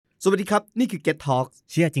สวัสดีครับนี่คือ Get Talk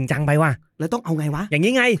เชื่อจริงจังไปว่ะแล้วต้องเอาไงวะอย่าง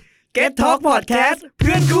นี้ไง Get Talk Podcast เ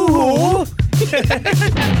พื่อนคู่หู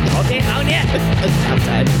โอเคเอาเนี่ยทำใจ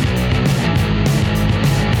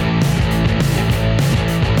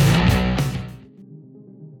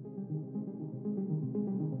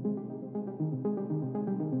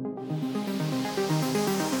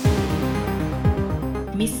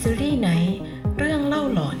มิสซิรี่ไนท์เรื่องเล่า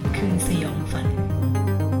หลอนคืนสยองฝัน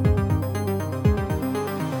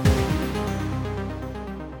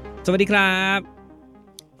สวัสดีครับ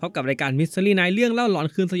พบกับรายการ Mystery Night เรื่องเล่าหลอน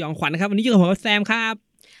คืนสยองขวัญนะครับวันนี้อยู่กับผมแซมครับ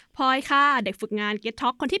พลอยค่ะเด็กฝึกงาน Get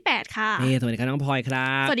Talk คนที่8ค่ะสวัสดีครับน้องพลอยครั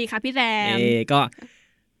บสวัสดีค่ะพี่แซมก็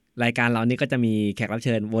รายการเรานี่ก็จะมีแขกรับเ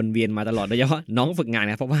ชิญวนเวียนมาตลอดโดยเฉพาะน้องฝึกงาน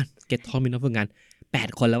นะเพราะว่า Get Talk มีน้องฝึกงาน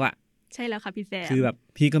8คนแล้วอะใช่แล้วค่ะพี่แซมคือแบบ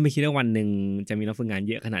พี่ก็ไม่คิดว่าวันนึงจะมีน้องฝึกงาน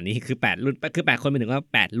เยอะขนาดนี้คือ8รุ่นคือ8คนหมายถึงว่า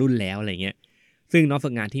8รุ่นแล้วอะไรเงี้ยซึ่งน้องฝึ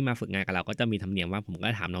กงานที่มาฝึกงานกับเราก็จะมีธรรมเนียมว่าผมก็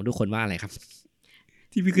ถามน้องทุกคนว่าอะไรครับ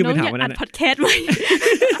ที่พี่ขึ้นไปถามวันนั้นน้องอยากอัดพอดแคสต์ไหม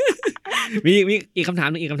มีอีกคำถาม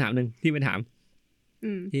นึงที่ไปถาม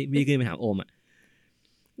ที่พี่ขึ้นไปถามโอมอ่ะ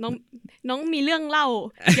น้องมีเรื่องเล่า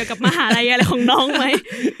เกี่ยวกับมหาลัยอะไรของน้องไหม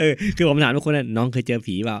คือผมถามทุกคนน้องเคยเจอ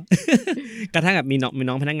ผีเปล่ากระทั่งกับมี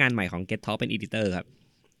น้องพนักงานใหม่ของ Get Talk เป็นอีดิเตอร์ครับ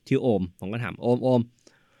ชื่อโอมผมก็ถามโอ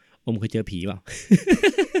มเคยเจอผีเปล่า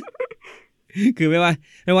คือไม่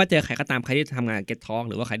ว่าเจอใครก็ตามใครที่ทำงาน Get Talk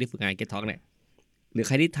หรือว่าใครที่ฝึกงาน Get Talk เนี่ยหรือใ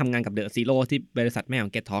ครที่ทำงานกับ The Zero ที่บริษัทแม่ขอ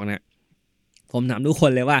ง Get Talk นะผมถามทุกค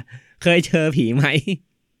นเลยว่าเคยเจอผีไหม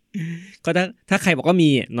ก็ถ้าใครบอกว่ามี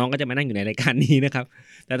น้องก็จะมานั่งอยู่ในรายการนี้นะครับ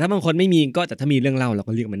แต่ถ้าบางคนไม่มีก็แต่ถ้ามีเรื่องเล่าเรา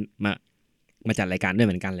ก็เรียกมันมาจัดรายการด้วยเ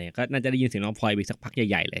หมือนกันเลยก็น่าจะได้ยินเสียงน้องพลอยไปสักพัก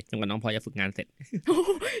ใหญ่ๆเลยจนกว่าน้องพลอยจะฝึกงานเสร็จ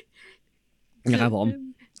นะครับผม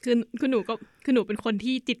คือหนูเป็นคน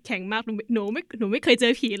ที่จิตแข็งมากหนูไม่เคยเจ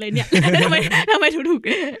อผีเลยเนี่ยทำไมถูก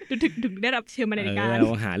ได้รับเชิญมาในรายการเร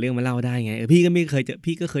าหาเรื่องมาเล่าได้ไงพี่ก็ไม่เคยเจอ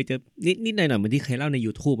พี่ก็เคยเจอนิดหน่อยเหมือนที่เคยเล่าใน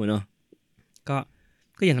YouTube อ่ะเนาะ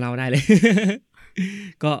ก็ยังเล่าได้เลย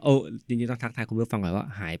ก็จริงๆต้องทักทายคุณผู้ฟังก่อนว่า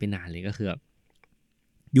หายไปนานเลยก็คือ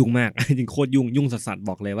ยุ่งมากจริงโคตรยุ่งสัสๆ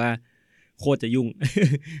บอกเลยว่าโคตรจะยุ่ง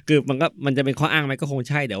คือมันจะเป็นข้ออ้างไหมก็คง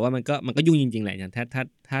ใช่แต่ว่ามันก็ยุ่งจริงๆแหละอย่าง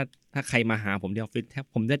ถ้าใครมาหาผมที่ออฟฟิศ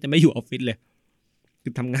ผมจะไม่อยู่ออฟฟิศเลยคื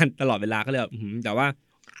อทำงานตลอดเวลาก็เลยแต่ว่า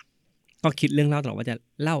ก็คิดเรื่องเล่าตลอดว่าจะ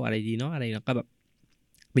เล่าอะไรดีเนาะอะไรแล้วก็แบบ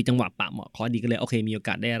มีจังหวะปะเหมาะข้อดีก็เลยโอเคมีโอก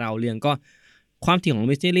าสได้เล่าเรื่องก็ความถี่ของ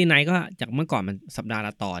Mystery Night ก็จากเมื่อก่อนมันสัปดาห์ล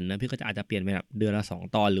ะตอนนะพี่ก็จะอาจจะเปลี่ยนเป็นแบบเดือนละ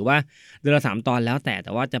2ตอนหรือว่าเดือนละ3ตอนแล้วแ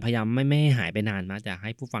ต่ว่าจะพยายามไม่ให้หายไปนานนะจะให้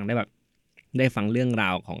ผู้ฟังได้แบบได้ฟังเรื่องรา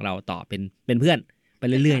วของเราต่อเป็นเพื่อนไป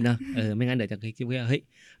เรื่อยๆเนาะไม่งั้นเดี๋ยวจะคิดว่าเฮ้ย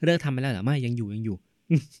เลิกทำไปแล้วเหรอไม่ยังอยู่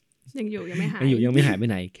ยังไม่หายยังไม่หายไป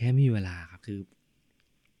ไหนแค่ไม่มีเวลาครับคือ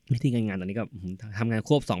วิธีการงานตอนนี้ก็ทำงานค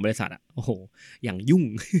วบ2บริษัทอ่ะโอ้โหอย่างยุ่ง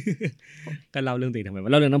ก็เล่าเรื่องตัวเองทำไม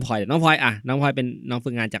เล่าเรื่องน้องพลอยน้องพลอยเป็นน้องฝึ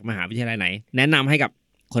กงานจากมหาวิทยาลัยไหนแนะนำให้กับ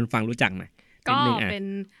คนฟังรู้จักหน่อยก็เ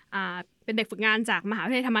ป็นเด็กฝึกงานจากมหา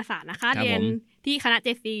วิทยาลัยธรรมศาสตร์นะคะเรียนที่คณะ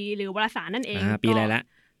JC หรือวารสารนั่นเองปีอะไรละ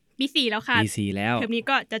ปี4แล้วค่ะปี4แล้วเทอมนี้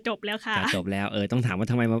ก็จะจบแล้วค่ะจะจบแล้วต้องถามว่า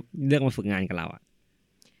ทำไมมาเลือกมาฝึกงานกับเราอ่ะ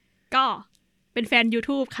ก็เป็นแฟน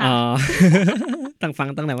YouTube ค่ะตั้ง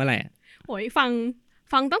แต่เมื่อไหร่โหยฟัง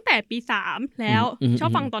ตั้งแต่ปี3แล้วชอ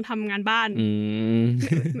บฟังตอนทำงานบ้าน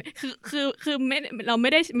คือเราไม่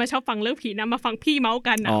ได้มาชอบฟังเรื่องผีนะมาฟังพี่เมาส์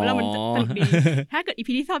กันนะแล้วมันสนุกดีถ้าเกิด EP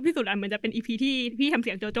ที่ชอบที่สุดมันจะเป็น EP ที่พี่ทำเ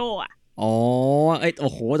สียงโจโจ้อ่ะโ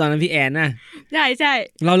อ้โหตอนนั้นพี่แอนนะใช่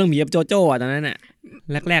เราเรื่องผีกับโจโจ้อ่ะตอนนั้นน่ะ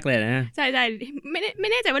แรกๆเลยนะใช่ไม่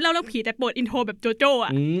แน่ใจว่าเราเรื่องผีแต่เปิดอินโทรแบบโจโจ้อ่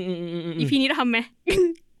ะ EP นี้เราทำไหม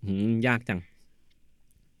ยากจัง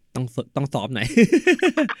ต้องฝึกต้องสอบหน่อย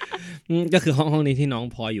ก็คือห้องนี้ที่น้อง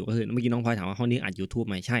พลอยอยู่ก็คือเมื่อกี้น้องพลอยถามว่าห้องนี้อัด YouTube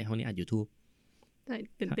ไหมใช่ห้องนี้อัด YouTube ใช่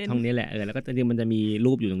ตื่นเต้นห้องนี้แหละแล้วก็จริงๆมันจะมี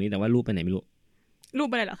รูปอยู่ตรงนี้แต่ว่ารูปไปไหนไม่รู้รูป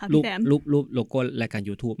อะไรเหรอคะพี่แซมรูปโลโก้รายการ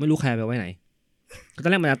YouTube ไม่รู้ใครไปไว้ไหนตอ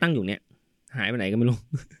นแรกมันจะตั้งอยู่เนี่ยหายไปไหนก็ไม่รู้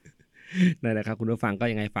นั่นแหละครับคุณผู้ฟังก็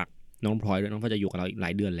ยังไงฝากน้องพลอยด้วยน้องพลอยจะอยู่กับเราอีกหล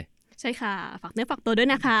ายเดือนเลยใช่ค่ะฝากเนื้อฝากตัวด้วย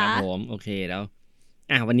นะคะครับผมโอเคแล้ว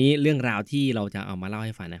วันนี้เรื่องราวที่เราจะเอามาเล่าใ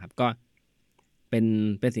ห้ฟังนะครับก็เ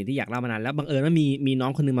ป็นสิ่งที่อยากเล่ามานานแล้วบังเอิญว่ามีน้อ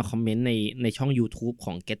งคนนึงมาคอมเมนต์ในช่อง YouTube ข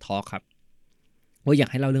อง Get Talk ครับว่าอยาก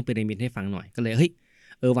ให้เล่าเรื่องพีระมิดให้ฟังหน่อยก็เลยเฮ้ย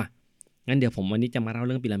ว่ะงั้นเดี๋ยวผมวันนี้จะมาเล่าเ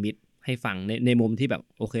รื่องพีระมิดให้ฟังในมุมที่แบบ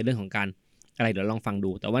โอเคเรื่องของการอะไรเดี๋ยวลองฟังดู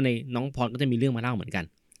แต่ว่าในน้องพรก็จะมีเรื่องมาเล่าเหมือนกัน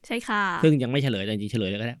ใช่ค่ะซึ่งยังไม่เฉลยแต่จริงๆเฉลย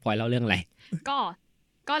แล้วก็ได้พลอยเล่าเรื่องอะไร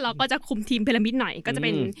ก็เราก็จะคุมทีมพีระมิดหน่อยก็จะเ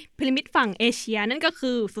ป็นพีระมิดฝั่งเอเชียนั่นก็คื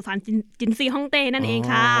อสุสานจินซีฮ่องเต้นั่นเอง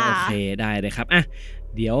ค่ะโอเคได้เลยครับ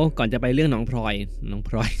เดี๋ยวก่อนจะไปเรื่องน้องพลอย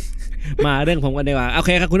มาเรื่องผมกันดีกว่าโอเค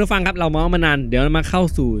ครับคุณผู้ฟังครับเราเมาส์มานานเดี๋ยวมาเข้า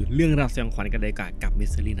สู่เรื่องราวสยองขวัญกันเลยกับ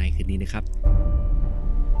Mystery Night คืนนี้นะครับ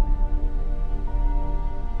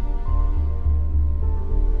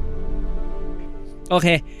โอเค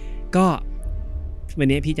ก็วัน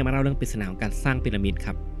นี้พี่จะมาเล่าเรื่องปริศนาของการสร้างพีระมิดค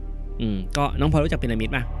รับก็น้องพลอยรู้จักพีระมิด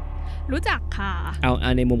ป่ะรู้จักค่ะเอ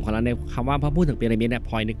าในมุมของเราในคำว่าพอพูดถึงพีระมิดเนี่ยพ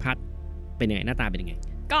ลอยนึกภาพเป็นยังไงหน้าตาเป็นยังไง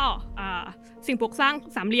ก็สิ่งปลูกสร้าง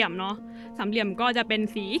สามเหลี่ยมเนาะสามเหลี่ยมก็จะเป็น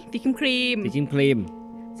สีครีม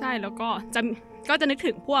ใช่แล้วก็จะนึก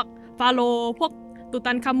ถึงพวกฟาโรห์พวกตุ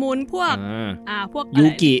ตันคามุนพวกพวกยู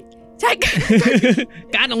กิใช่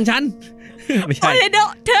การของฉันไม่ใช่เดอ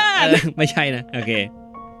เธอไม่ใช่นะโอเค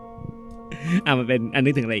มันเป็นอันนึ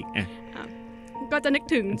กถึงอะไรอีกก็จะนึก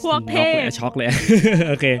ถึงพวกเทพช็อกเลย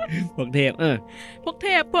โอเคพวกเทพพวกเท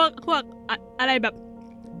พพวกอะไรแบบ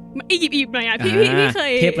อียิปต์หน่อยพี่เค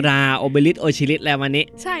ยเทพราโอเบลิสโอชิลิสแล้ววันนี้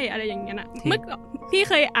ใช่อะไรอย่างเงี้ยนะเมื่อพี่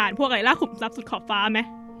เคยอ่านพวกอะไรล่าขุมทรัพย์สุดขอบฟ้าไหม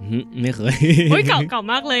ไม่เคยเก่า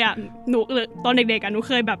มากเลยอ่ะหนูตอนเด็กๆหนูเ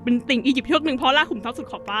คยแบบเป็นติ่งอียิปต์ช่วงนึงเพราะล่าขุมทรัพย์สุด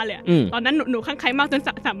ขอบฟ้าเลยตอนนั้นหนูข้างใครมากจน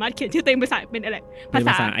สามารถเขียนชื่อตัวเองเป็นเป็นอะไรภาษ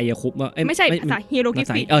าอายคุปไม่ใช่ภาษาฮีโรกริ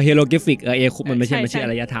ฟิกฮีโรกริฟิกอายคุปมันไม่ใช่อา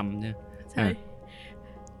รยธรรมใช่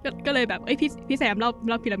ก็เลยแบบพี่แซมเ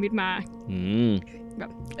ล่าพีระมิดมาแบบ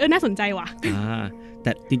น่าสนใจว่ะแ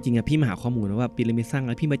ต่จริงๆพี่มาหาข้อมูลว่าพีระมิดสร้างแ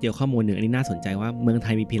ล้วพี่มาเจอข้อมูลหนึ่งอันนี้น่าสนใจว่าเมืองไท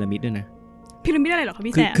ยมีพีระมิดด้วยนะพีระมิดอะไรหรอคะ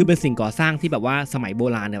พี่แซมคือเป็นสิ่งก่อสร้างที่แบบว่าสมัยโบ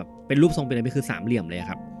ราณเนี่ยเป็นรูปทรงพีระมิดคือสามเหลี่ยมเลย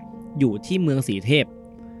ครับอยู่ที่เมืองสีเทพ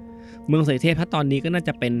ถ้าตอนนี้ก็น่าจ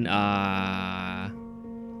ะเป็น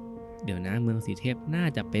เดี๋ยวนะเมืองสีเทพน่า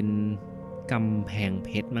จะเป็นกำแพงเพ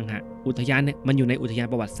ชรมั้งฮะอุทยานเนี่ยมันอยู่ในอุทยาน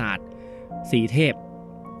ประวัติศาสตร์สีเทพ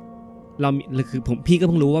เราคือพี่ก็เ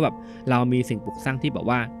พิ่งรู้ว่าแบบเรามีสิ่งปลูกสร้างที่แบบ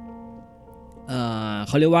ว่าเ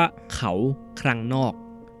ขาเรียกว่าเขาคลังนอก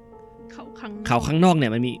เขาคลังนอกเนี่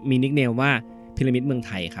ยมันมีนิคเนมว่าพีระมิดเมืองไ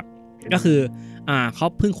ทยครับก็คือเขา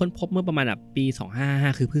เพิ่งค้นพบเมื่อประมาณแบบปี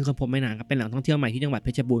2555คือเพิ่งค้นพบไม่นานครับเป็นแหล่งท่องเที่ยวใหม่ที่จังหวัดเพ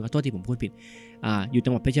ชรบูรณ์ขอโทษที่ผมพูดผิดอยู่จั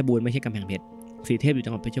งหวัดเพชรบูรณ์ไม่ใช่กำแพงเพชรสีเทพอยู่จั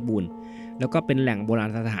งหวัดเพชรบูรณ์แล้วก็เป็นแหล่งโบราณ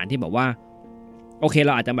สถานที่แบบว่าโอเคเร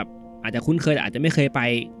าอาจจะคุ้นเคยอาจจะไม่เคยไป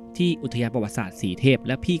ที่อุทยานประวัติศาสตร์สีเทพแ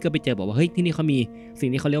ล้วพี่ก็ไปเจอบอกว่าเฮ้ยที่นี่เขามีสิ่ง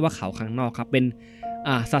ที่เขาเรียกว่าเขาคลังนอกครับเป็น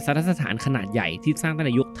ศาสนสถานขนาดใหญ่ที่สร้างตั้งแ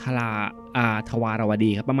ต่ยุคทวารวดี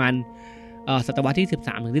ครับประมาณศตวรรษที่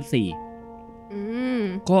13 ถึง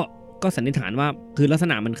 14ก็สันนิษฐานว่าคือลักษ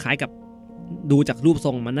ณะมันคล้ายกับดูจากรูปท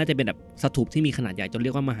รงมันน่าจะเป็นแบบสถูปที่มีขนาดใหญ่จนเรี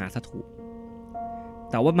ยกว่ามหาสถูป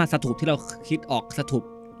แต่ว่ามาสถูปที่เราคิดออกสถูป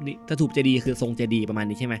เจดีย์คือทรงเจดีย์ประมาณ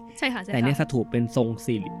นี้ใช่ไหมใช่ค่ะแต่เนี่ยสถูปเป็นทรง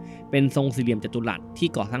สี่เหลี่ยมจัตุรัสที่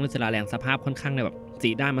ก่อสร้างด้วยศิลาแรงสภาพค่อนข้างแบบสี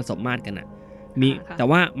ด้านมันสมมาตรกันมีแต่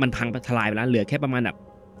ว่ามันพังทลายไปแล้วเหลือแค่ประมาณแบบ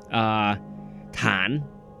ฐาน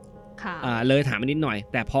เลยฐานมานิดหน่อย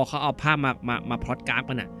แต่พอเขาเอาภาพมาพลอตกราฟ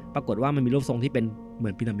กันปรากฏว่ามันมีรูปทรงที่เป็นเหมื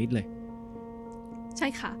อนพีระมิดเลยใช่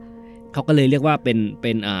ค่ะเขาก็เลยเรียกว่าเ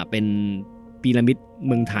ป็นพีระมิด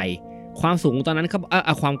เมืองไทยความสูงตอนนั้นเขา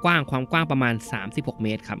ความกว้างประมาณ36 เม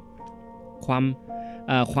ตรครับ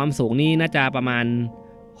ความสูงนี่น่าจะประมาณ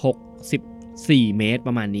64 เมตรป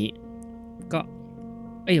ระมาณนี้ก็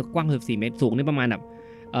กว้าง64 เมตรสูงนี่ประมาณแบบ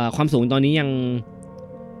ความสูงตอนนี้ยัง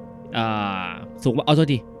สูงเอาโทษ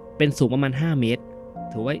ทีเป็นสูงประมาณ5 เมตร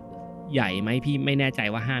ถือว่าใหญ่ไหมพี่ไม่แน่ใจ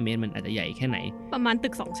ว่า5 เมตรมันอาจจะใหญ่แค่ไหนประมาณตึ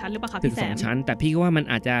ก2 ชั้นหรือเปล่าคะตึก2 ชั้นแต่พี่ก็ว่ามัน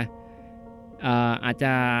อาจจ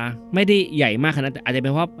ะไม่ได้ใหญ่มากขนาดอาจจะเป็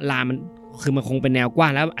นเพราะลานมันคือมันคงเป็นแนวกว้า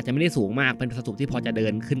งแล้วอาจจะไม่ได้สูงมากเป็นสถูปที่พอจะเดิ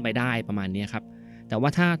นขึ้นไปได้ประมาณนี้ครับแต่ว่า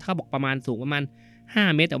ถ้าบอกประมาณสูงประมาณ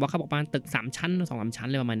5 เมตรแต่ว่าเขาบอกประมาณตึก3 ชั้น 2-3 ชั้น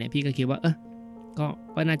เลยประมาณนี้พี่ก็คิดว่า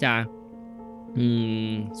ก็น่าจะ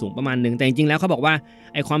สูงประมาณนึงแต่จริงๆแล้วเขาบอกว่า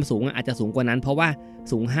ไอ้ความสูงอาจจะสูงกว่านั้นเพราะว่า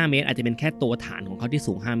สูง5 เมตรอาจจะเป็นแค่ตัวฐานของเขาที่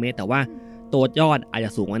สูง5 เมตรแต่ว่าตัวยอดอาจจ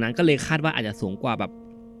ะสูงกว่านั้นก็เลยคาดว่าอาจจะสูงกว่าแบบ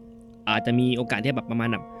อาจจะมีโอกาสที่แบบประมาณ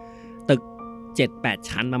แบบตึก 7-8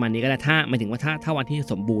 ชั้นประมาณนี้ก็ได้ถ้าหมายถึงว่าถ้าวันที่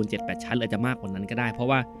สมบูรณ์ 7-8 ชั้นหรือจะมากกว่านั้นก็ได้เพราะ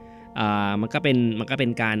ว่ามันก็เป็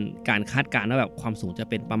นการคาดการณ์ว่าแบบความสูงจะ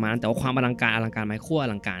เป็นประมาณแต่ว่าความอลังการไม้ขั้วอ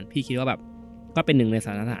ลังการพี่คิดว่าแบบก็เป็นหนึ่งในส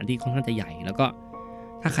ถานที่ค่อนข้างจะใหญ่แล้วก็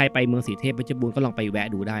ถ้าใครไปเมืองสีเทพเพชรบูรณ์ก็ลองไปแวะ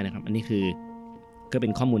ดูได้นะครับอันนี้คือก็เป็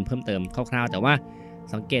นข้อมูลเพิ่มเติมคร่าวๆแต่ว่า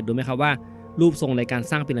สังเกตดูไหมครับว่ารูปทรงในการ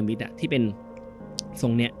สร้างพีระมิดที่เป็นทร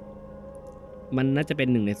งเนี้ยมันน่าจะเป็น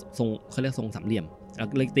หนึ่งในทรงเขาเรียกทรงสามเหลี่ยม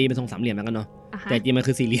เลยตีเป็นทรงสามเหลี่ยมแล้วกันเนาะแต่จริงมัน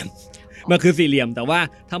คือสี่เหลี่ยมแต่ว่า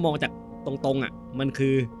ถ้ามองจากตรงๆมันคื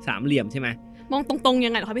อสามเหลี่ยมใช่ไหมมองตรงๆยั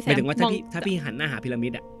งไงเหรอคะพี่แซมหมายถึงว่าถ้าพี่หันหน้าหาพีระมิ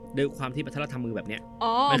ดด้วยความที่ถ้าเราทำมือแบบเนี้ย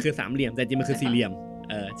มันคือสามเหลี่ยมแต่จริงมันคือสี่เหลี่ยม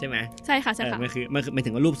ใช่ไหมใช่ค่ะมันคือหมายถึ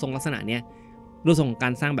งว่ารูปทรงลักษณะเนี้ยรูปทรงของกา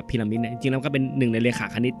รสร้างแบบพีระมิดเนี่ยจริงๆแล้วก็เป็นหนึ่งในเรขา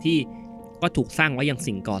คณิตที่ก็ถูกสร้างไว้อย่าง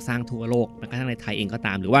สิ่งก่อสร้างทั่วโลกแม้กระทั่งในไทยเองก็ต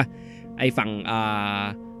ามหรือว่าไอ้ฝั่ง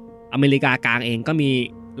อเมริกากลางเองก็มี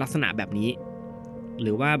ลักษณะแบบนี้ห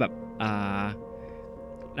รือว่าแบบ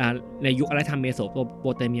ในยุคอารยธรรมเมโสโป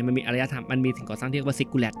เตเมียมันมีอารยธรรมมันมีสิ่งก่อสร้างที่เรียกว่าซิก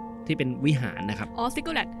กุแลตที่เป็นวิหารนะครับซิก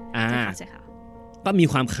กุแลตใช่ค่ะก็มี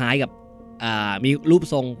ความคล้ายกับ มีรูป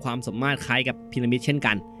ทรงความสมมาตรคล้ายกับพีระมิดเช่น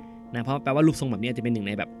กันนะเพราะแปลว่ารูปทรงแบบนี้จะเป็นหนึ่งใ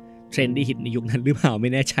นแบบเทรนด์ที่ฮิตในยุคนั้นหรือเปล่าไม่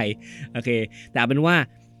แน่ใจโอเคแต่เอาเป็นว่า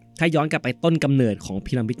ถ้าย้อนกลับไปต้นกำเนิดของ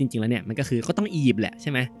พีระมิดจริงๆแล้วเนี่ยมันก็คือก็ต้องอียิปต์แหละใ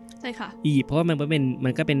ช่ไหมใช่ค่ะอียิปต์เพราะว่ามันก็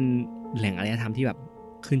เป็นแหล่งอารยธรรมที่แบบ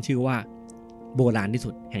ขึ้นชื่อว่าโบราณที่สุ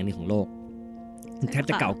ดแห่งหนึ่งของโลกแทบ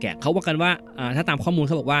จะเก่าแก่เขาว่ากันว่าถ้าตามข้อมูลเ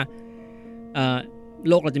ขาบอกว่า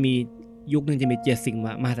โลกเราจะมียุคนึงจะมี7สิ่ง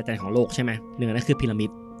มหัศจรรย์ของโลกใช่ไหมหนึ่งนั่นคือพีระมิด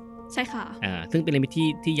ใช่ค่ะซึ่งเป็นพีระมิด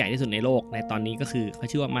ที่ใหญ่ที่สุดในโลกในตอนนี้ก็คือเขา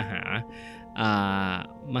ชื่อว่ามห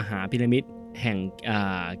าพีระมิดแห่ง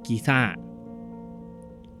กีซ่า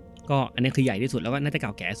ก็อันนี้คือใหญ่ที่สุดแล้วก็น่าจะเก่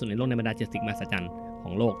าแก่สุดในโลกในบรรดา7สิ่งมหัศจรรย์ข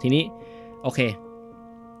องโลกทีนี้โอเค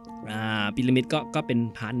พีระมิดก็เป็น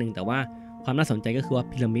พาร์ทนึงแต่ว่าความน่าสนใจก็คือว่า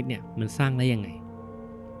พีระมิดเนี่ยมันสร้างได้ยังไง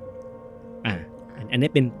อันนี้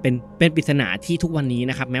เป็นปริศนาที่ทุกวันนี้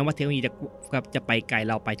นะครับแม้ว่าเทคโนโลยีจะไปไกล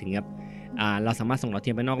เราไปถึงแบบเราสามารถส่งดาวเที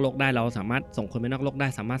ยมไปนอกโลกได้เราสามารถส่งคนไปนอกโลกได้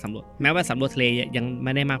สามารถสำรวจแม้ว่าสำรวจทะเลยังไ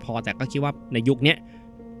ม่ได้มากพอแต่ก็คิดว่าในยุคนี้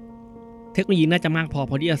เทคโนโลยีน่าจะมากพอ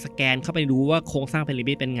ที่จะสแกนเข้าไปดูว่าโครงสร้างพีระ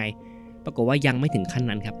มิดเป็นไงปรากฏว่ายังไม่ถึงขั้น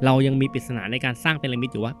นั้นครับเรายังมีปริศนาในการสร้างพีระมิด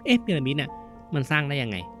อยู่ว่าพีระมิดเนี่ยมันสร้างได้ยั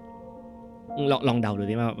งไงลองเดาดู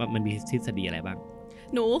ดิว่ามันมีทฤษฎีอะไรบ้าง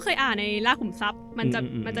หนูเคยอ่านในล่าขุมทรัพย์มัน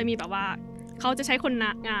จะมีแบบว่าเขาจะใช้คน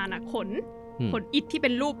งานขนอิฐที่เป็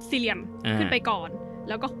นรูปสี่เหลี่ยมขึ้นไปก่อน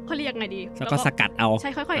แล้วก็เขาเรียกไงดีแล้วก็สกัดเอาใ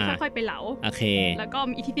ช่ค่อยๆไปเหลาโอเคแล้วก็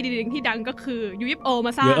มีอิทธิพลที่ดังก็คือ UFO ม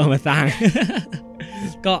าสร้าง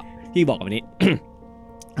ก็ที่บอกแบบนี้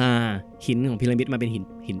หินของพีระมิดมาเป็น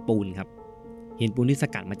หินปูนครับหินปูนที่ส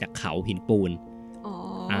กัดมาจากเขาหินปูน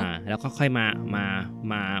แล้วก็ค่อย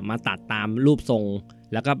มาตัดตามรูปทรง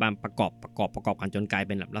แล้วก็มาประกอบกันจนกลายเ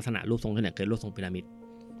ป็นแบบลักษณะรูปทรงที่เนี่ยคือรูปทรงพีระมิด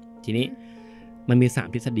ทีนี้มันมี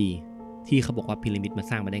3ทฤษฎีที่เขาบอกว่าพีระมิดมัน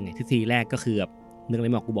สร้างมาได้ไงทฤษฎีแรกก็คือแบบนึกอะไร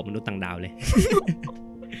ไม่ออกกูบอกมนุษย์ต่างดาวเลย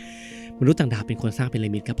มนุษย์ต่างดาวเป็นคนสร้างพีระ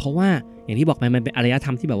มิดครับเพราะว่าอย่างที่บอกไปมันเป็นอารยธร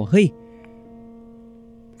รมที่แบบว่าเฮ้ย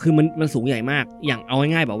คือมันสูงใหญ่มากอย่างเอา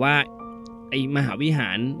ง่ายๆแบบว่าไอมหาวิหา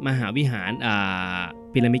ร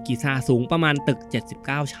พีระมิดกิซ่าสูงประมาณตึก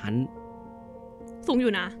79ชั้นสูงอ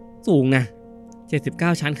ยู่นะสูงนะ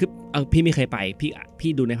79ชั้นคือพี่ไม่เคยไป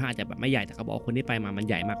พี่ดูในภาพอาจจะแบบไม่ใหญ่แต่เขาบอกคนที่ไปมามัน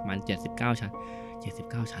ใหญ่มากมัน79ชั้น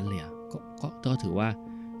ชั้นเลยอ่ะก็ถือว่า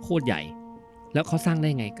โคตรใหญ่แล้วเขาสร้างได้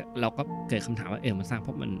ไงเราก็เกิดคำถามว่ามันสร้างเพร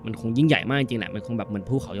าะมันคงยิ่งใหญ่มากจริงๆแหละมันคงแบบเหมือน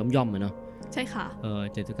ภูเขาย่อมๆเลยเนาะใช่ค่ะ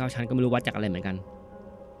79ชั้นก็ไม่รู้วัดจากอะไรเหมือนกัน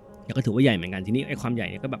แต่ก็ถือว่าใหญ่เหมือนกันทีนี้ไอ้ความใหญ่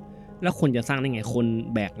เนี่ยก็แบบแล้วคนจะสร้างได้ไงคน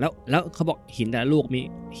แบกแล้วเขาบอกหินแต่ละลูกมี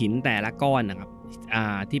หินแต่ละก้อนนะครับ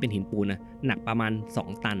ที่เป็นหินปูนนะหนักประมาณ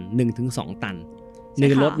2ตัน 1-2 ตันใน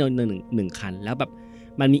รถ1คันแล้วแบบ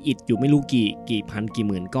มันมีอิฐอยู่ไม่รู้กี่พันกี่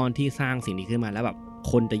หมื่นก้อนที่สร้างสิ่งนี้ขึ้นมาแล้วแบบ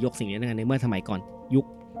คนจะยกสิ่งนี้ได้ไงในเมื่อสมัยก่อนยุค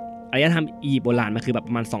อารยธรรมอียิปต์โบราณมันคือแบบป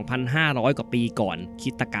ระมาณ 2,500 กว่าปีก่อนคริ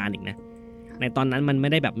สตกาลอีกนะในตอนนั้นมันไม่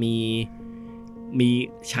ได้แบบมี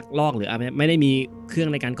ชักลอกหรือไม่ได้มีเครื่อง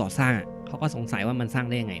ในการก่อสร้างเขาก็สงสัยว่ามันสร้าง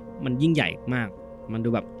ได้ยังไงมันยิ่งใหญ่มากมันดู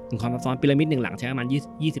แบบความซับซ้อนพีระมิด1หลังใช้ประมาณ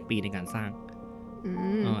20 ปีในการสร้าง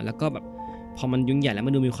แล้วก็แบบพอมันยุ่งใหญ่แล้ว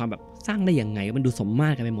มันดูมีความแบบสร้างได้ยังไงมันดูสมมา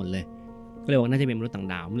ตรกันไปหมดเลยก็เลยว่าน่าจะเป็นมนุษย์ต่าง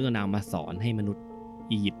ดาวมาสอนให้มนุษย์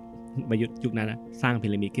อียิปต์มายุคนั้นนะสร้างพี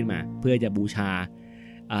ระมิดขึ้นมาเพื่อจะบูชา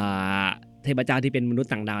เทพเจ้าที่เป็นมนุษย์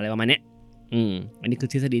ต่างดาวอะไรประมาณนี้อันนี้คือ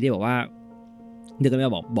ทฤษฎีที่บอกว่าเดี๋ยวก็ไม่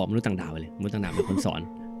บอกมนุษย์ต่างดาวเลยมนุษย์ต่างดาวเป็นคนสอน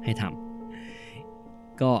ให้ท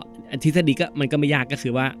ำก็ทฤษฎีก็มันก็ไม่ยากก็คื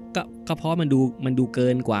อว่าก็เพราะมันดูเกิ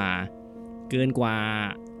นกว่า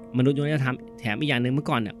มนุษย์ยุคนี้ทำแถมอีกอย่างนึงเมื่อ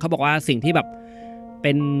ก่อนเนี่ยเขาบอกว่าสิ่งที่แบบเ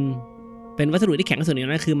ป็นวัสดุที่แข็งที่สุดใน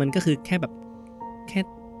นั้นคือมันก็คือแค่แบบแ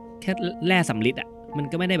ค่แร่สำริดอ่ะมัน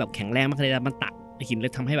ก็ไม่ได้แบบแข็งแรงมากเลยมันตัดหินเล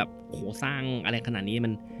ยทำให้แบบโหสร้างอะไรขนาดนี้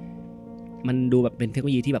มันดูแบบเป็นเทคโนโ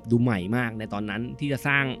ลยีที่แบบดูใหม่มากในตอนนั้นที่จะส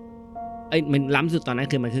ร้างมันล้ำสุดตอนนั้น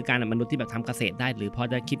คือมันคือการมนุษย์ที่แบบทำเกษตรได้หรือพอ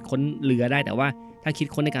จะคิดค้นเรือได้แต่ว่าถ้าคิด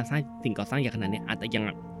ค้นในการสร้างสิ่งก่อสร้างอย่างขนาดนี้อาจจะยัง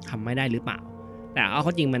ทำไม่ได้หรือเปล่าแต่เอาเข้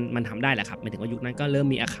าจริงมันทำได้แหละครับหมายถึงว่ายุคนั้นก็เริ่ม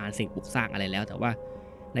มีอาคารสิ่งปลูกสร้างอะไรแล้วแต่ว่า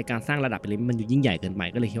ในการสร้างระดับพีระมิดมันยิ่งใหญ่เกินไป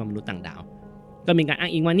ก็เลยคิดว่ามนุษย์ต่างดาวก็มีการอ้า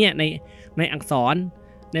งอิงว่าเนี่ยในอักษร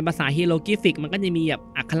ในภาษาฮีโรกริฟิกมันก็จะมีแบบ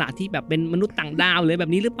อักขระที่แบบเป็นมนุษย์ต่างดาวเลยแบ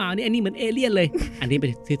บนี้หรือเปล่านี่อันนี้เหมือนเอเลี่ยนเลย อันนี้เป็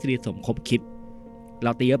นทฤษฎีสมคบคิดเร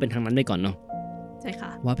าตีว่าเป็นทางนั้นไปก่อนเนาะใช่ค่ะ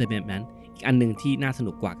ว่าเป็นแบบนั้นอีกอันนึงที่น่าส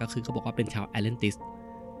นุกกว่าก็คือเขาบอกว่าเป็นชาวแอตแลนติส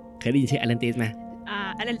เคยได้ยินชื่อแอตแลนติสไหม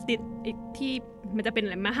แอตแลนติสที่มันจะเป็น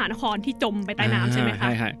มหานครที่จมไปใต้น้ำใช่ไหมคะใ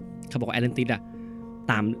ช่เขาบอกว่าแอตแลนติสอะ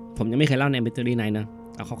ตามผมยังไม่เคยเล่าในเมทรีไนท์นะ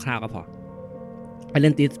เอาคร่าวๆก็พอแอตแล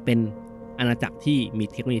นติสเป็นอาณาจักรที่มี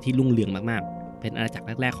เทคโนโลยีที่รุ่งเรืองมากๆเป็นอาณาจักร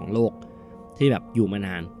แรกๆของโลกที่แบบอยู่มาน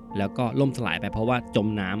านแล้วก็ล่มสลายไปเพราะว่าจม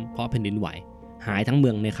น้ำเพราะแผ่นดินไหวหายทั้งเมื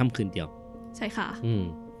องในค่ำคืนเดียวใช่ค่ะ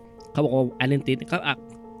เขาบอกว่าแอตแลนติสก็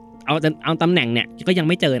เอา เอาตำแหน่งเนี่ยก็ยัง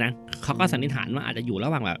ไม่เจอนะเขาก็สันนิษฐานว่าอาจจะอยู่ระ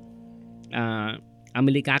หว่างแบบอเม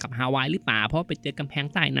ริกากับฮาวายหรือเปล่าเพราะไปเจอกำแพง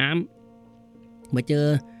ใต้น้ำมาเจอ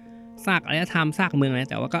ซากอารยธรรมซากเมืองอะไร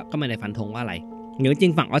แต่ว่าก็ไม่ได้ฟันธงว่าอะไรหรือจริ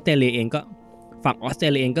งฝั่งออสเตรเลียเองก็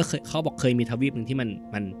เขาบอกเคยมีทวีปหนึ่งที่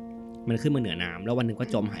มันขึ้นมาเหนือน้ำแล้ววันหนึ่งก็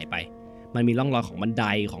จมหายไปมันมีร่องรอยของบันได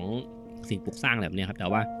ของสิ่งปลูกสร้างแบบนี้ครับแต่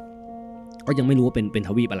ว่าก็ยังไม่รู้ว่าเป็นท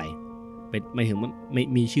วีปอะไรเป็นไม่ถึงไม่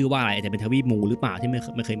มีชื่อว่าอะไรแต่เป็นทวีปมูหรือเปล่าที่ไ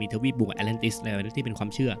ม่เคยมีทวีปมูแอตแลนติสอะไรที่เป็นความ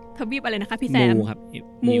เชื่อทวีปอะไรนะคะพี่แซมมูครับ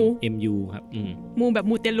มู MU ครับมูแบบ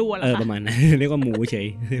มูเตลูเหรอคะประมาณนั้น เรียกว่ามูเฉย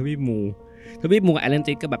ทวีปมูแอตแลน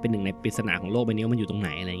ติสก็แบบเป็นหนึ่งในปริศนาของโลกใบนี้ว่ามันอยู่ตรงไหน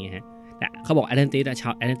อะไรอย่างเงี้ยฮะแต่เขาบอกแอตแลนติสชา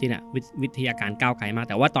วแอตแลนติสวิทยาการก้าวไกลมาก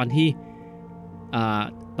แต่ว่าตอนที่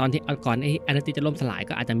ก่อนไอ้แอตแลนติสจะล่มสลาย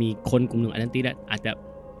ก็อาจจะมีคนกลุ่มหนึ่งแอตแลนติสอา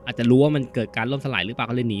จจะรู้ว่ามันเกิดการล่มสลายหรือเปล่า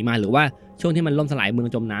ก็เลยหนีมาหรือว่าช่วงที่มันล่มสลายเมือง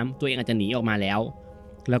จมน้ำตัวเองอาจจะหนีออกมาแล้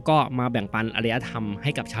วก็มาแบ่งปันอารยธรรมใ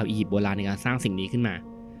ห้กับชาวอียิปต์โบราณในการสร้างสิ่งนี้ขึ้นมา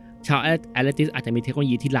ชาวแอตแลนติสอาจจะมีเทคโนโล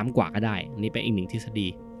ยีที่ล้ำกว่าก็ได้นี่เป็นอีกหนึ่งทฤษฎี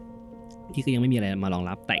ที่ก็ยังไม่มีอะไรมารอง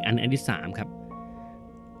รับแต่อันที่3ครับ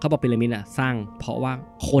เขาบอกพีระมิดสร้างเพราะว่า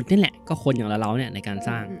คนนี่แหละก็คนอย่างเราเนี่ยในการส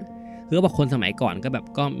ร้างคือเขาบอกคนสมัยก่อนก็แบบ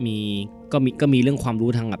ก็มีเรื่องความรู้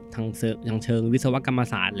ทางเชิงวิศวกรรม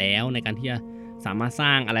ศาสตร์แล้วในการที่จะสามารถส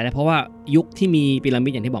ร้างอะไรได้เพราะว่ายุคที่มีพีระมิ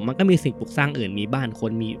ดอย่างที่บอกมันก็มีสิ่งปลูกสร้างอื่นมีบ้านค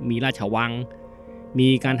นมีราชวังมี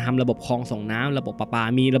การทำระบบคลองส่งน้ำระบบประปา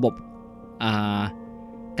มีระบบ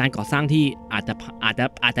การก่อสร้างที่อาจ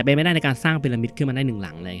จะเป็นไม่ได้ในการสร้างพีระมิดขึ้นมาได้1ห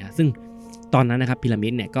ลังเลยครับซึ่งตอนนั้นนะครับพีระมิ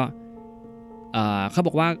ดเนี่ยก็เขาบ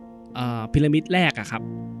อกว่าพีระมิดแรกอะครับ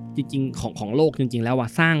จริงๆของโลกจริงๆแล้วว่า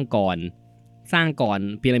สร้างก่อน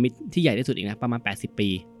พีระมิดที่ใหญ่ที่สุดอีกนะประมาณ80ปี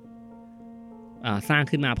สร้าง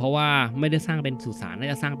ขึ้นมาเพราะว่าไม่ได้สร้างเป็นสุสานน่า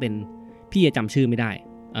จะสร้างเป็นพี่จำชื่อไม่ได้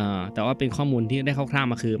แต่ว่าเป็นข้อมูลที่ได้คร่าว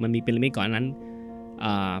ๆมาคือมันมีพีระมิดก่อนนั้น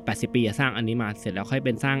80ปีสร้างอันนี้มาเสร็จแล้วค่อยเ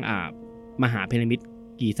ป็นสร้างมหาพีระมิด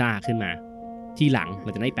กีซ่าขึ้นมาที่หลังเร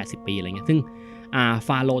าจะได้80ปีอะไรเงี้ยซึ่งฟ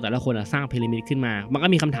าโรห์แต่ละคนสร้างพีระมิดขึ้นมามันก็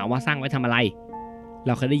มีคำถามว่าสร้างไว้ทำอะไรเร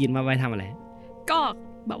าเคยได้ยินว่าไว้ทำอะไรก็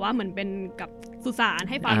แบบว่าเหมือนเป็นกับสุสาน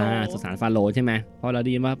ให้ฟาโรห์สุสานฟาโรห์ใช่ไหมเพราะเราไ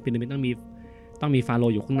ด้ยินว่าพีระมิดต้องมีฟาโร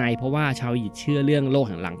ห์อยู่ข้างในเพราะว่าชาวอียิปต์เชื่อเรื่องโลกแ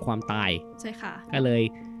ห่งหลังความตายใช่ค่ะก็เลย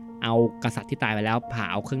เอากษัตริย์ที่ตายไปแล้วผ่า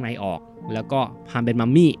เอาเครื่องในออกแล้วก็ทำเป็นมัม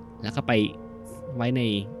มี่แล้วก็ไปไว้ใน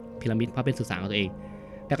พีระมิดเพราะเป็นสุสานของตัวเอง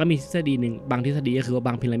แต่ก็มีทฤษฎีหนึ่งบางทฤษฎีก็คือว่าบ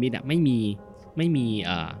างพีระมิดไม่มี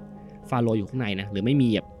ฟาโรห์อยู่ข้างในนะหรือไม่มี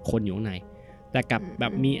แบบคนอยู่ข้างในแต่กับแบ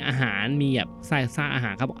บมีอาหารมีแบบสร้างอาหา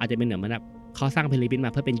รครับอาจจะเป็นเหมือนแบบเขาสร้างพีระมิดม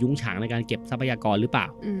าเพื่อเป็นยุ้งฉางในการเก็บทรัพยากรหรือเปล่า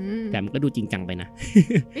แต่มันก็ดูจริงจังไปนะ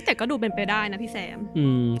แต่ก็ดูเป็นไปได้นะพี่แซม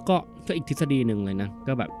ก็อีกทฤษฎีหนึ่งเลยนะ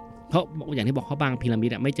ก็แบบเพราะอย่างที่บอกเขาบางพีระมิด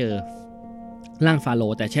ไม่เจอร่างฟาโร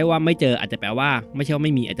ห์แต่ใช่ว่าไม่เจออาจจะแปลว่าไม่ใช่ว่าไ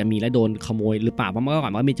ม่มีอาจจะมีแล้วโดนขโมยหรือเปล่าเพราะเมื่อก่อ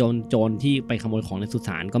นมันก็มีโจรที่ไปขโมยของในสุส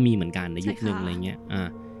านก็มีเหมือนกันในยุคนึงอะไรเงี้ย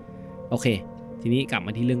โอเคทีนี้กลับม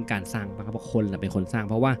าที่เรื่องการสร้างเพราะคนเป็นคนสร้าง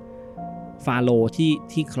เพราะว่าฟาโรห์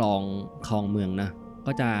ที่ครองเมืองนะ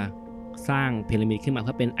ก็จะสร้างพีระมิดขึ้นมาเ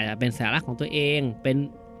พื่ออาจจะเป็นสัญลักษณ์ของตัวเองเป็น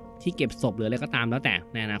ที่เก็บศพหรืออะไรก็ตามแล้วแต่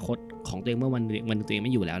ในอนาคตของตัวเองเมื่อวันตัวเองไ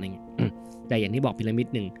ม่อยู่แล้วอะไรเงี้ยแต่อย่างที่บอกพีระมิด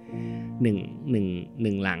ห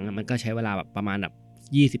นึ่งหลังมันก็ใช้เวลาแบบประมาณแบบ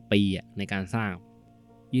20 ปีในการสร้าง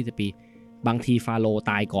20 ปีบางทีฟาโรห์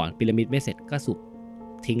ตายก่อนพีระมิดไม่เสร็จก็สุก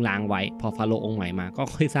ทิ้งล้างไว้พอฟาโรห์องค์ใหม่มาก็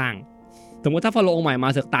ค่อยสร้างสมมติถ้าฟาโรห์องค์ใหม่มา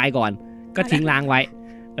เสร็จตายก่อนก็ทิ้งล้างไว้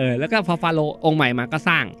แล้วก็พอฟาโรห์องค์ใหม่มาก็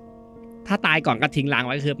สร้างถ้าตายก่อนก็ทิ้งล้างไ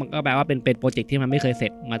ว้คือมันก็แปลว่าเป็นโปรเจกต์ที่มันไม่เคยเสร็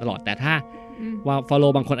จมาตลอดแต่ถ้าว่าฟาโร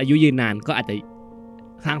ห์บางคนอายุยืนนานก็อาจจะ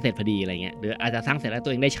สร้างเสร็จพอดีอะไรเงี้ยหรืออาจจะสร้างเสร็จแล้วตั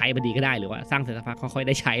วเองได้ใช้พอดีก็ได้หรือว่าสร้างเสร็จสักพักค่อยๆไ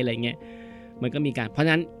ด้ใช้อะไรเงี้ยมันก็มีการเพราะฉ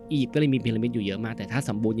ะนั้นอียิปต์ก็เลยมีพีระมิดอยู่เยอะมากแต่ถ้าส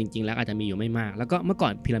มบูรณ์จริงๆแล้วอาจจะมีอยู่ไม่มากแล้วก็เมื่อก่อ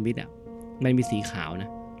นพีระมิดมันมีสีขาวนะ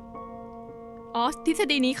ทฤษ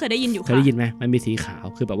ฎีนี้เคยได้ยินอยู่ค่ะเคยได้ยินไหมมันมีสีขาว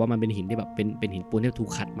คือแบบว่ามันเป็นหินที่แบบเป็นหินปูนที่ถู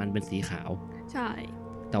กขัดมันเป็นสีขาวใช่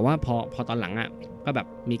แต่ว่าพอตอนหลังก็แบบ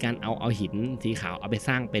มีการเอาหินสีขาวเอาไปส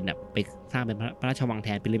ร้างเป็นแบบไปสร้างเป็นพระราชวังแท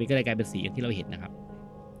นพีระมิดก็เลยกลายเป็นสีที่เราเห็นนะครับ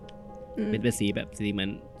เป็นสีแบบสีเหมือน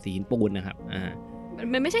สีหินปูนนะครับ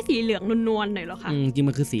มันไม่ใช่สีเหลืองนวลๆหน่อยหรอคะจริง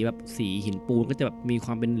มันคือสีแบบสีหินปูนก็จะแบบมีค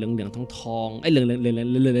วามเป็นเหลืองทองเหลื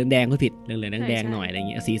องแดงก็ผิดเหลืองแดงหน่อยอะไรเ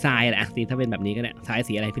งี้ยสีทรายแหละสีถ้าเป็นแบบนี้ก็ได้ทราย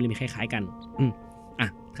สีอะไรพีระมิดคล้ายๆกัน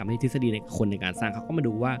กลับมาที่ทฤษฎีในคนในการสร้างเขาก็มา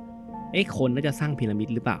ดูว่าคนน่าจะสร้างพีระมิด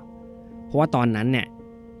หรือเปล่าเพราะว่าตอนนั้นเนี่ย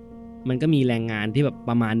มันก็มีแรงงานที่แบบ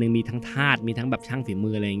ประมาณนึงมีทั้งทาสมีทั้งแบบช่างฝีมื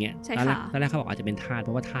ออะไรเงี้ยตอนแรกเขาบอกอาจจะเป็นทาสเพ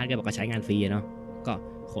ราะว่าทาสก็บอกก็ใช้งานฟรีเนาะก็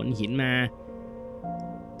ขนหินมา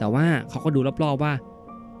แต่ว่าเขาก็ดูรอบๆว่า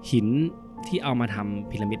หินที่เอามาท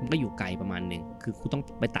ำพีระมิดมันก็อยู่ไกลประมาณนึงคือคุณต้อง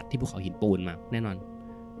ไปตัดที่ภูเขาหินปูนมาแน่นอน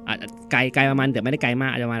อาจจะไกลประมาณแต่ไม่ได้ไกลมา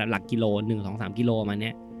กอาจจะมาหลักกิโล1-2-3 กิโลมาเ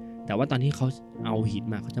นี้ย แต่ว่าตอนที่เขาเอาหิน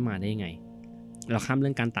มาเขาจะมาได้ยังไงเราข้ามเรื่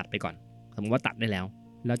องการตัดไปก่อนสมมติว่าตัดได้แล้ว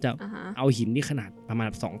แล้วจะเอาหินที่ขนาดประมาณ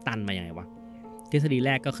2 ตันมาอย่างไรวะทฤษฎีแร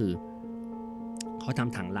กก็คือเขาท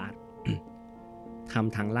ำทางลาด ท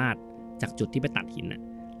ำทางลาดจากจุดที่ไปตัดหินน่ะ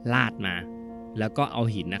ลาดมาแล้วก็เอา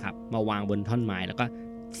หินนะครับมาวางบนท่อนไม้แล้วก็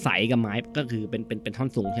ใส่กับไม้ก็คือเป็นท่อน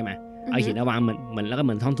สูงใช่ไหมเอาหินมาวางเหมือนแล้วก็เห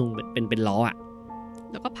มือนท่อนสูงเป็นล้ออ่ะ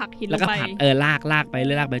แล้วก็ผลักหินลงไปแล้วก็ผลักลากไปเ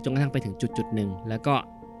รื่อยลากไปจนกระทั่งไปถึงจุดหนึ่งแล้วก็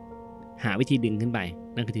หาวิธีดึงขึ้นไป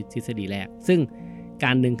นั่นคือทฤษฎีแรกซึ่งก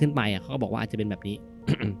ารดึงขึ้นไปเขาก็บอกว่าอาจจะเป็นแบบนี้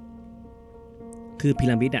คือพี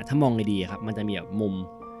ระมิดอะถ้ามองดีๆครับมันจะมีแบบมุ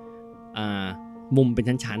มเป็น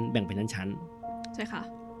ชั้นๆแบ่งเป็นชั้นๆใช่ค่ะ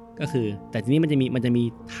ก็คือแต่ทีนี้มันจะมี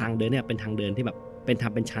ทางเดินเนี่ยเป็นทางเดินที่แบบเป็นท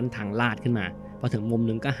ำเป็นชั้นทางลาดขึ้นมาพอถึงมุม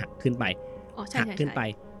นึงก็หักขึ้นไปหักขึ้นไ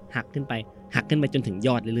ปจนถึงย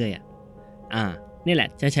อดเรื่อยๆนี่แหละ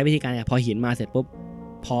ใช้วิธีการพอหินมาเสร็จปุ๊บ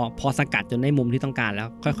พอสกัดจนได้มุมที่ต้องการแล้ว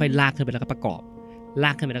ค่อยๆลากขึ้นไปแล้วก็ประกอบล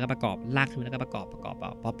ากขึ้นไปแล้วก็ประกอบลากขึ้นไปแล้วก็ประกอบ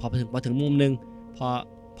พอถึงมุมนึง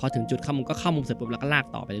พอถึงจุดเข้ามุมก็เข้ามุมเสร็จปุ๊บแล้วก็ลาก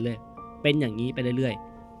ต่อไปเรื่อยๆเป็นอย่างนี้ไปเรื่อย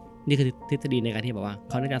ๆนี่คือทฤษฎีในการที่บอกว่า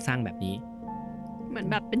เขาน่าจะสร้างแบบนี้เหมือน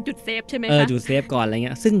แบบเป็นจุดเซฟใช่ไหมคะจุดเซฟก่อนอะไรเ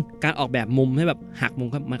งี้ยซึ่งการออกแบบมุมให้แบบหักมุม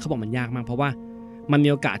เขาบอกมันยากมากเพราะว่ามันมี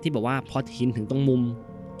โอกาสที่แบบว่าพอหินถึงตรงมุม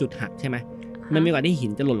จุดหักใช่ไหมมันมีโอกาสที่หิ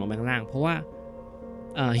นจะหล่นลงไปข้างล่างเพราะว่า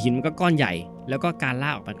หินมันก็ก้อนใหญ่แล้วก็การลา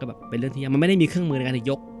กออกไปก็แบบเป็นเรื่องที่ยากมันไม่ได้มีเครื่องมือในการ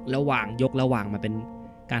ยกแล้ววางมาเป็น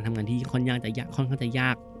การทำงานที่ค่อนข้างจะยา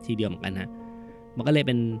กทีเดียวเหมือนกันนะมันก็เลยเ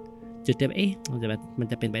ป็นจุดที่มัน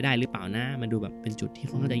จะเป็นไปได้หรือเปล่านะมันดูแบบเป็นจุดที่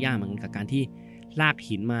ค่อนข้างจะยากเหมือนกันกับการที่ลาก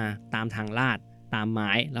หินมาตามทางลาดตามไ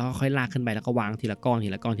ม้แล้วก็ค่อยลากขึ้นไปแล้วก็วางทีละก้อน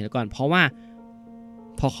เพราะว่า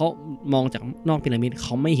พอเขามองจากนอกพีระมิดเข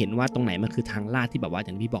าไม่เห็นว่าตรงไหนมันคือทางลาดที่แบบว่าอ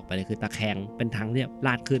ย่างที่พี่บอกไปเลยคือตะแคงเป็นทางที่ล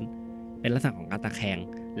าดขึ้นเป็นลักษณะของการตะแคง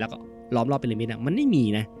แล้วก็ล้อมรอบพีระมิดมันไม่มี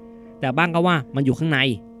นะแต่บ้างก็ว่ามันอยู่ข้างใน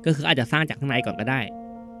ก็คืออาจจะสร้างจากข้างในก่อนก็ได้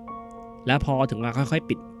แล้วพอถึงเราค่อยๆ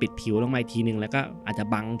ปิดผิวลงมาทีนึงแล้วก็อาจจะ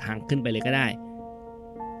บังทางขึ้นไปเลยก็ได้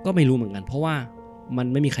ก็ไม่รู้เหมือนกันเพราะว่ามัน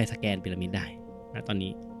ไม่มีใครสแกนพีระมิดได้นะตอน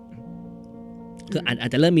นี้คืออา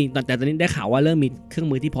จจะเริ่มมีแต่ตอนนี้ได้ข่าวว่าเริ่มมีเครื่อง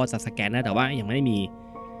มือที่พอจะสแกนได้แต่ว่ายังไม่ได้มี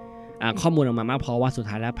ข้อมูลออกมามากพอว่าสุด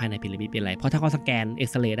ท้ายแล้วภายในพีระมิดเป็นอะไรเพราะถ้าเขาสแกนเอ็ก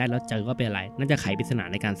ซเรย์ได้แล้วเจอว่าเป็นอะไรน่าจะไขปริศนา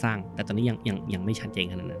ในการสร้างแต่ตอนนี้ยังไม่ชัดเจน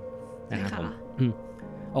ขนาดนั้นนะครับผม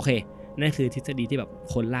โอเคนั่นคือทฤษฎีที่แบบ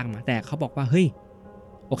คนลากมาแต่เขาบอกว่าเฮ้ย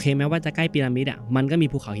โอเคแม้ว่าจะใกล้พีระมิดมันก็มี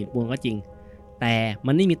ภูเขาหินปูนก็จริงแต่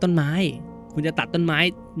มันไม่มีต้นไม้คุณจะตัดต้นไม้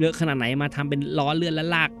เยอะขนาดไหนมาทำเป็นล้อเลื่อนแล้ว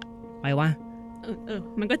ลากไปวะ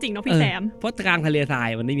มันก็จริงเนาะพี่แซมเพราะกลางทะเลทราย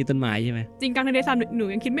มันไม่มีต้นไม้ใช่ไหมจริงกลางทะเลทรายหนู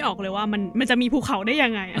ยังคิดไม่ออกเลยว่ามันจะมีภูเขาได้ยั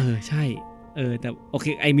งไงใช่แต่โอเค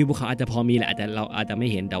ไอ้มีภูเขาอาจจะพอมีแหละเราอาจจะไม่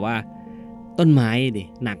เห็นแต่ว่าต้นไม้ดิ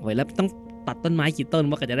หนักไว้แล้วต้องตัดต้นไม้กี่ต้น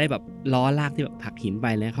ว่าก็จะได้แบบล้อลากที่แบบผลักหินไป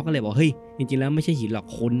แล้วเขาก็เลยบอกเฮ้ยจริงๆแล้วไม่ใช่หินหรอก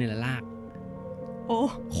คนเนี่ยแหละลาก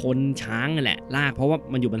คนช้างนั่นแหละลากเพราะว่า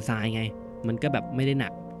มันอยู่บนทรายไงมันก็แบบไม่ได้หนั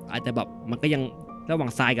กอาจจะแบบมันก็ยังระหว่า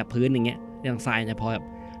งทรายกับพื้นอย่างเงี้ยยังทรายจะพอแบบ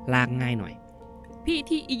ลากง่ายหน่อยพี่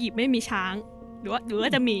ที่อียิปต์ไม่มีช้างหรือว่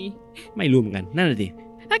าจะมีไม่รู้เหมือนกันนั่นแหละสิ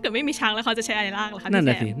ถ้าเกิดไม่มีช้างแล้วเขาจะใช้อะไรลากล่ะคะนั่นแห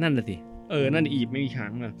ละสินั่นอียิปต์ไม่มีช้า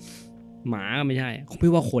งอะหมาก็ไม่ใช่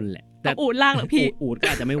พี่ว่าคนแหละแต่อูฐลากเหรอพี่อูฐก็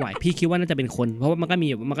อาจจะไม่ไหวพี่คิดว่าน่าจะเป็นคนเพราะว่ามันก็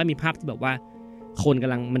มีภาพที่แบบว่าคนก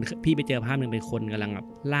ำลังมันพี่ไปเจอภาพนึงเป็นคนกำลังแบบ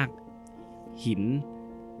ลากหิน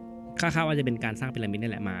คาดว่าจะเป็นการสร้างพีระมิด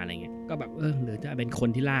นี่แหละมาอะไรเงี้ยก็แบบหรือจะเป็นคน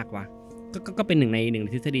ที่ลากวะก็เป็นหนึ่งใน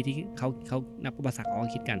ทฤษฎีที่เขานักประวัติศาสตร์เข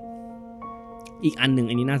าคิดกันอีกอันหนึ่ง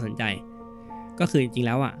อันนี้น่าสนใจก็คือจริงๆแ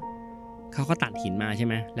ล้วเขาก็ตัดหินมาใช่ไ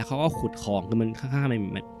หมแล้วเขาก็ขุดคลองคือมันข้างๆ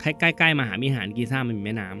มันใกล้ๆมหาวิหารกีซ่ามันมีแ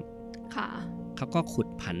ม่น้ำค่ะเขาก็ขุด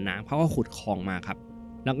ผันน้ำเขาก็ขุดคลองมาครับ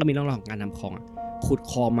แล้วก็มีร่องรอยของการทำคลองขุด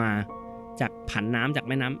คลองมาจากผันน้ำจาก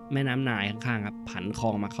แม่น้ำนายข้างๆครับผันคลอ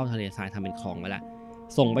งมาเข้าทะเลทรายทำเป็นคลองไว้แล้ว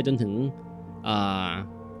ส่งไปจนถึง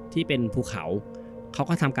ที่เป็นภูเขาเขา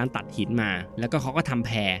ก็ทำการตัดหินมาแล้วก็เขาก็ทำแ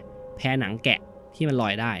พหนังแกะที่มันล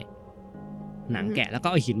อยได้หนังแกะแล้วก็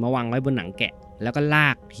เอาหินมาวางไว้บนหนังแกะแล้วก็ลา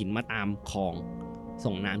กหินมาตามคลอง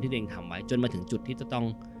ส่งน้ำที่ตัวเองทำไว้จนมาถึงจุดที่จะต้อง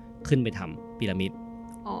ขึ้นไปทำพีระมิด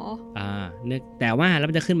แต่ว่าแล้ว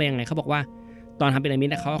มันจะขึ้นไปยังไงเขาบอกว่าตอนทำพีระมิด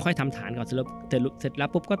เขาค่อยทำฐานก่อนเสร็จแล้ว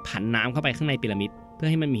ปุ๊บก็ผันน้ำเข้าไปข้างในพีระมิดเพื่อ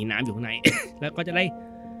ให้มันมีน้ำอยู่ข้างใน แล้วก็จะได้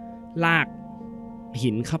ลากหิ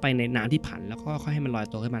นเข้าไปในน้ำที่ผันแล้วก็ค่อยให้มันลอย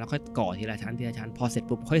ตัวขึ้นมาแล้วค่อยก่อทีละชั้นพอเสร็จ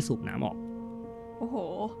ปุ๊บค่อยสูบน้ำออกโอ้โห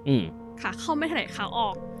ขาเข้าไม่เท่าไหร่ขาออ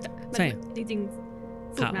กใช่จริง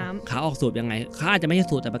ๆสูบน้ำขาออกสูบยังไงเขาอาจจะไม่ใช่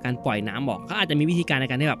สูบแต่เป็นการปล่อยน้ำออกเขาอาจจะมีวิธีการใน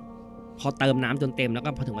การที่แบบพอเติมน้ำจนเต็มแล้วก็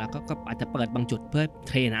พอถึงเวลาก็อาจจะเปิดบางจุดเพื่อ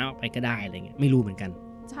เทน้ำออกไปก็ได้อะไรเงี้ยไม่รู้เหมือนกัน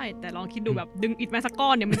ใช่แต่ลองคิดดูแบบดึงอิฐมาสักก้อ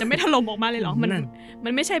นเนี่ยมันจะไม่ถล่มออกมาเลยเหรอมั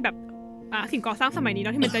นไม่ใช่แบบ สิ่งก่อสร้างสมัยนี้เนา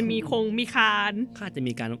ะที่มันจะมีโครงมีคานก็อาจจะ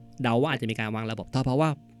มีการเดาว่าอาจจะมีการวางระบบท่อเพราะว่า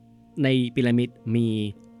ในพีระมิดมี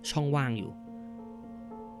ช่องว่างอยู่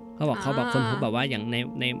เขาบอกคนพบแบบว่าอย่าง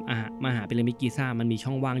ในมหาพีระมิดกิซ่ามันมีช่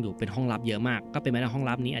องว่างอยู่เป็นห้องลับเยอะมากก็เป็นไปได้ห้อง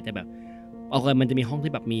ลับนี้อาจจะแบบมันจะมีห้อง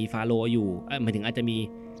ที่แบบมีฟาโรห์อยู่หมายถึงอาจจะมี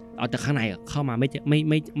เอาจากข้างในเข้ามาไ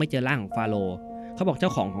ม่เจอร่างของฟาโรห์เขาบอกเจ้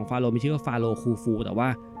าของฟาโรห์มีชื่อว่าฟาโรห์คูฟูแต่ว่า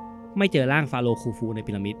ไม่เจอร่างฟาโรห์คูฟูใน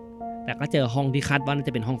พีระมิดแต่ก็เจอห้องที่คาดว่าน่าจ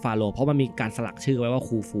ะเป็นห้องฟาโรห์เพราะมันมีการสลักชื่อไว้ว่า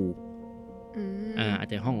คูฟูอาจ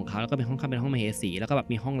จะห้องของเขาแล้วก็เป็นห้องข้างเป็นห้องมเหสีแล้วก็แบบ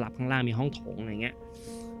มีห้องลับข้างล่างมีห้องโถงอะไรเงี้ย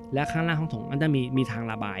และข้างล่างห้องโถงมันจะมีทาง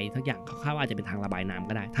ระบายทุกอย่างคร่าวๆอาจจะเป็นทางระบายน้ำ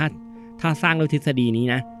ก็ได้ถ้าสร้างด้วยทฤษฎีนี้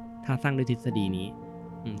นะถ้าสร้างด้วยทฤษฎีนี้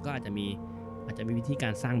ก็อาจจะมีวิธีกา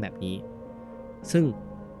รสร้างแบบนี้ซึ่ง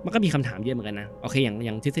มันก็มีคำถามเยอะเหมือนกันนะโอเคอ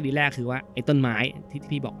ย่างทฤษฎีแรกคือว่าไอ้ต้นไม้ที่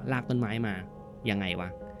พี่บอกลากต้นไม้มายังไงวะ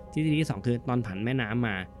ทฤษฎีที่2คือตอนผันแม่น้ำม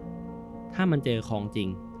าถ้ามันเจอคลองจริง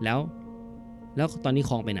แล้วตอนนี้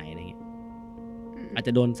คลองไปไหนอะไรเงี้ยอาจจ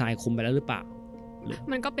ะโดนทรายคุมไปแล้วหรือเปล่า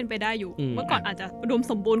มันก็เป็นไปได้อยู่เมื่อก่อนอาจจะอุดม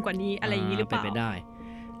สมบูรณ์กว่านี้อะไรอย่างนี้หรือเปล่าเป็นไปได้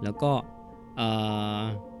แล้วก็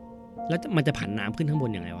แล้วมันจะผันน้ำขึ้นข้างบ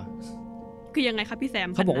นยังไงวะคือยังไงครับพี่แซม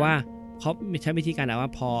เขาบอกว่าเขาใช้วิธีการแล้วว่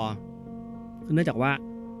าพอเนื่องจากว่า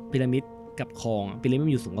พีระมิดกับคลองพีระมิด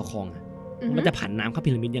มันอยู่สูงกว่าคลองมันจะผันน้ำเข้า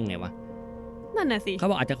พีระมิดยังไงวะนั่นน่ะสิเขา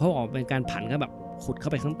บอกอาจจะเขาออกเป็นการผันก็แบบขุดเข้า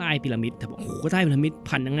ไปข้างใต้พีระมิดแต่บอกโอ้โหใต้พีระมิด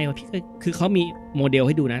ผันยังไงวะพี่ก็คือเขามีโมเดลใ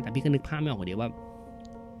ห้ดูนะแต่พี่ก็นึกภาพไม่ออกเดี๋ยวว่า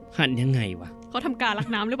ผันยังไงวะเขาทำการลัก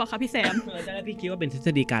น้ำหรือเปล่าคะพี่แซมใช่พี่คิดว่าเป็นทฤษ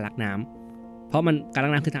ฎีการลักน้ำเพราะมันการลั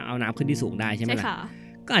กน้ำคือทางเอาน้ำขึ้นที่สูงได้ใช่ไหมล่ะ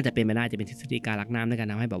ก็อาจจะเป็นไปได้จะเป็นทฤษฎีการลักน้ำในการ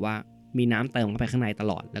ทำให้แบบว่ามีน้ำเติมเข้าไปข้างในต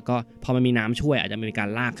ลอดแล้วก็พอมันมีน้ำช่วยอาจจะมีการ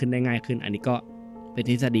ลากขึ้นได้ง่ายขึ้นอันนี้ก็เป็น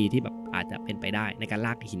ทฤษฎีที่แบบอาจจะเป็นไปได้ในการล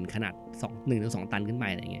ากหินขนาด1-2 ตันขึ้นไป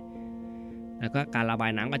อะไรเงี้ยแล้วก็การระบา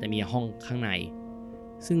ยน้ำก็จะมีห้องข้างใน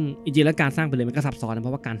ซึ่งจริงๆแล้วการสร้างพีระมิดก็ซับซ้อนนะเพร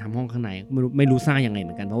าะว่าการทำห้องข้างในไม่รู้สร้างยังไงเห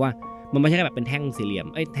มือนกันเพราะว่ามันไม่ใช่แบบเป็นแท่งสี่เหลี่ยม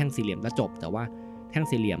แท่งสี่เหลี่ยมแล้วจบแต่ว่าแท่ง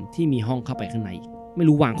สี่เหลี่ยมที่มีห้องเข้าไปข้างในไม่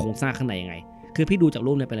รู้วางโครงสร้างข้างในยังไงคือพี่ดูจาก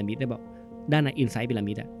รูปในพีระมิดได้แบบด้านในอินไซด์พีระ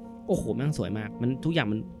มิดอะโอ้โหแม่งสวยมากมันทุกอย่าง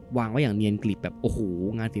มันวางไว้อย่างเนียนกริบแบบโอ้โห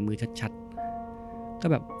งานฝีมือชัดๆก็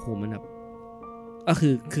แบบโหมันแบบก็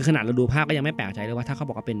คือขนาดเราดูภาพก็ยังไม่แปลกใจเลยว่าถ้าเขา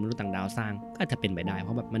บอกว่าเป็นมนุษย์ต่างดาวสร้างก็จะเป็นไปได้เพร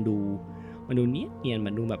าะแบบมันดูเนียน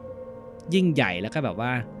มันดูแบบยิ่งใหญ่แล้วก็แบบว่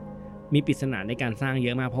ามีปริศนาในการสร้างเย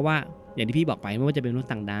อะมากเพราะว่าอย่างที่พี่บอกไปไม่ว่าจะเป็นมนุษย์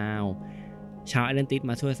ต่างดาวชาวแอตแลนติส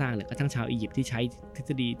มาช่วยสร้างหรือกระทั่งชาวอียิปต์ที่ใช้ทฤษ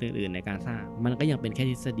ฎีอื่นๆในการสร้างมันก็ยังเป็นแค่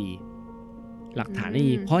ทฤษฎีหลักฐานไม่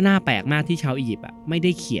มีเพราะน่าแปลกมากที่ชาวอียิปต์ไม่ไ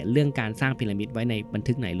ด้เขียนเรื่องการสร้างพีระมิดไว้ในบัน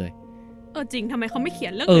ทึกไหนเลยจริงทำไมเขาไม่เขีย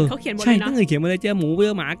นเรื่องอื่นเขาเขียนหมดเลยนะใช่เรื่องอื่นเขียนหมดเลยเจอหมูเจ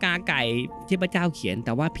อหมากาไก่เทพเจ้าเขียนแ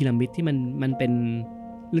ต่ว่าพีระมิดที่มันเป็น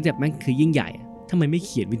เรื่องแบบมันคือยิ่งใหญ่ทำไมไม่เ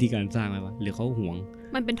ขียนวิธีการสร้างไว้วะหรือเขาหวง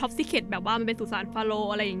มันเป็นท็อปซีเคร็ตแบบว่ามันเป็นสุสานฟาโร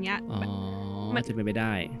ห์อะไรอย่างเงี้ยมันจะเป็นไปไ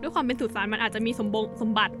ด้ด้วยความเป็นสุสานมันอาจจะมีสม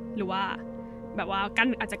บัติหรือว่าแบบว่ากัน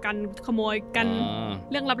อาจจะกันขโมยกัน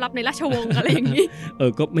เรื่องลับๆในราชวงศ์อะไรอย่างนี้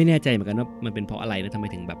ก็ไม่แน่ใจเหมือนกันว่ามันเป็นเพราะอะไรนะทำไม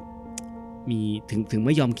ถึงแบบมีถึงไ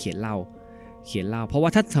ม่ยอมเขียนเล่าเพราะว่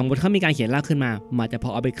าถ้าสมมติเขามีการเขียนเล่าขึ้นมามันจะพ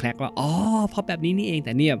อเอาไปแคร็กว่าเพราะแบบนี้นี่เองแ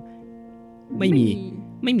ต่เนี่ยไม่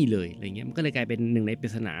มีเลยอะไรเงี้ยมันก็เลยกลายเป็นหนึ่งในปริ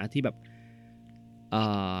ศนาที่แบบ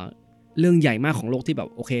เรื่องใหญ่มากของโลกที่แบบ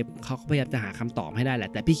โอเคเขาพยายามจะหาคำตอบให้ได้แหละ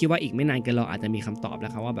แต่พี่คิดว่าอีกไม่นานเกินเราอาจจะมีคำตอบแล้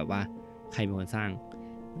วครับว่าแบบว่าใครเป็นคนสร้าง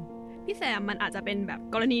พี่แซมมันอาจจะเป็นแบบ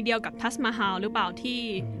กรณีเดียวกับทัชมาฮาลหรือเปล่าที่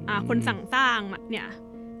คนสั่งสร้างเนี่ย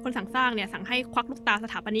คนสั่งสร้างเนี่ยสั่งให้ควักลูกตาส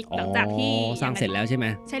ถาปนิกหลังจากที่สร้างเสร็จแล้วใช่ไหม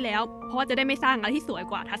ใช่แล้วเพราะว่าจะได้ไม่สร้างอะไรที่สวย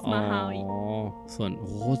กว่าทัชมาฮาลอีกส่วนโอ้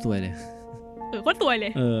โหสวยเลยโคตรสวยเล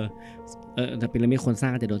ยแต่พีระมิดคนสร้า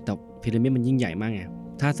งจะโดนแต่พีระมิดมันยิ่งใหญ่มากไง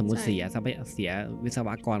ถ้าสมมติเสียวิศว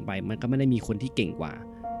กรไปมันก็ไม่ได้มีคนที่เก่งกว่า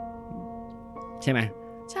ใช่ไหม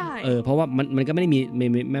ใช่เพราะว่ามันก็ไม่ได้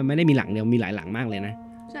มีหลังเดียวมีหลายหลังมากเลยนะ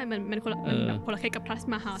ใช่มันคนละเคสกับทัช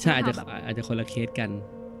มาฮาลใช่อาจจะคนละเคสกัน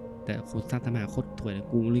แต่โคตรสร้างธรรมะโคตรถวยเลย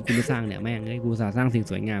กูไม่สร้างเนี่ยแม่งเลยกูสร้างสิ่ง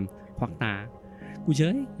สวยงามควักตากูเฉ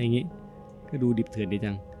ยอย่างงี้ก็ดูดิบเถื่อนดี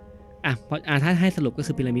จังเพราะถ้าให้สรุปก็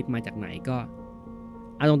คือพีระมิดมาจากไหนก็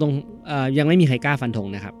ตรงยังไม่มีใครกล้าฟันธง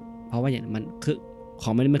นะครับเพราะว่าอย่างมันคือข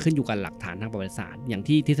องมันขึ้นอยู่กับหลักฐานทางประวัติศาสตร์อย่าง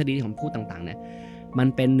ที่ทฤษฎีที่ผมพูดต่างๆเนี่ยมัน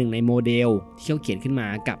เป็นหนึ่งในโมเดลที่เขาเขียนขึ้นมา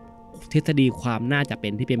กับทฤษฎีความน่าจะเป็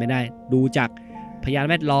นที่เป็นไม่ได้ดูจากพยาน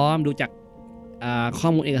แวดล้อมดูจากข้อ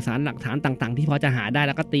มูลเอกสารหลักฐานต่างๆที่พอจะหาได้แ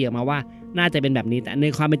ล้วก็ตีออกมาว่าน่าจะเป็นแบบนี้แต่ใน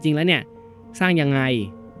ความเป็นจริงแล้วเนี่ยสร้างยังไง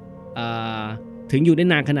ถึงอยู่ได้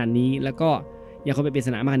นานขนาดนี้แล้วก็ยังคงเป็นปริศ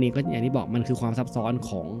นามากนี้ก็อย่างที่บอกมันคือความซับซ้อน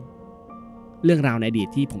ของเรื่องราวในอดีต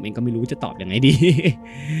ที่ผมเองก็ไม่รู้จะตอบยังไงดี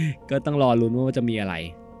ก็ต้องรอลุ้นว่าจะมีอะไร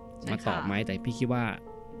มาตอบไหมแต่พี่คิดว่า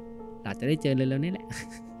อาจจะได้เจอเลยแล้วนี่แหละ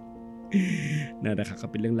นั่นแหละครับก็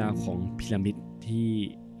เป็นเรื่องราวของพีระมิดที่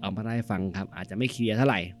เอามาได้ฟังครับอาจจะไม่เคลียร์เท่า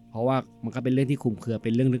ไหร่เพราะว่ามันก็เป็นเรื่องที่คลุมเครือเป็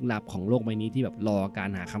นเรื่องลึกลับของโลกใบนี้ที่แบบรอการ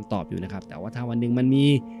หาคำตอบอยู่นะครับแต่ว่าถ้าวันนึงมันมี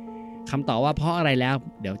คำตอบว่าเพราะอะไรแล้ว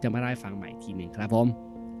เดี๋ยวจะมาได้ฟังใหม่ทีนึงครับผม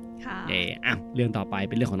ค่ะเรื่องต่อไป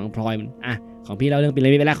เป็นเรื่องของน้องพลอยของพี่เล่าเรื่องพีระ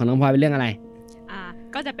มิดไปแล้วของน้องพลอยเป็นเรื่องอะไร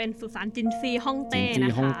ก็จะเป็นสุสานจินซีฮ่องเต้นะคะจิน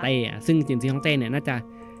ซีฮ่องเต้ซึ่งจินซีฮ่องเต้เนี่ยน่าจะ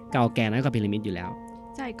เก่าแก่น้อยกว่าพีระมิดอยู่แล้ว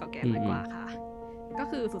ใช่เก่าแก่น้อยกว่าค่ะก็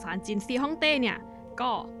คือสุสานจินซีฮ่องเต้เนี่ยก็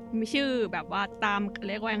มีชื่อแบบว่าตาม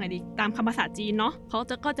เรียกว่ายังไงดีตามคำภาษาจีนเนาะเขา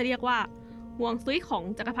ก็จะเรียกว่าห่วงซุยของ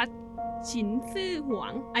จักรพรรดิฉินซื่อหว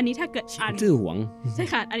งอันนี้ถ้าเกิดอ่านซื่อหวงใช่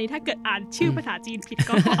ค่ะอันนี้ถ้าเกิดอ่านชื่อภาษาจีนผิด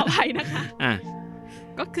ก็ขออภัยนะคะ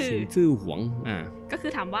ก็คือซื่อหวงก็คื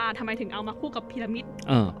อถามว่าทำไมถึงเอามาคู่กับพีระมิด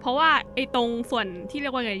เพราะว่าไอ้ตรงส่วนที่เรี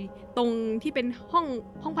ยกว่าไงตรงที่เป็นห้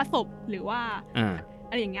องพักศพหรือว่า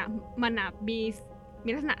อะไรอย่างเงี้ยมันมี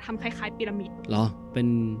ลักษณะทำคล้ายๆพีระมิดเหรอเป็น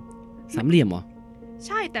สามเหลี่ยมเหรอใ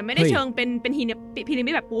ช่แต่ไม่ได้เชิงเป็นหินพีระ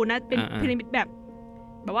มิดแบบปูนนะเป็นพีระมิดแบ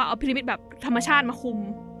บว่าเอาพีระมิดแบบธรรมชาติมาคุม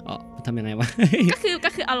ทำยังไงวะ ก็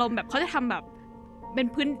คืออารมณ์แบบเขาจะทำแบบเป็น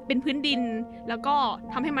พื้นดินแล้วก็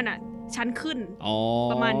ทำให้มันชั้นขึ้น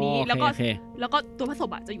ประมาณนี้แล้วก็ตัวผสม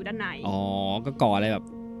จะอยู่ด้านในก็ก่ออะไรแบบ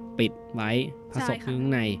ปิดไว้ผสมอยู่ข้า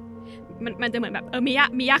งในมันจะเหมือนแบบมี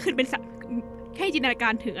หญ้าขึ้นเป็นให้จินตนากา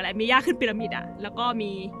รถึงอะไรมีหญ้าขึ้นพีระมิดแล้วก็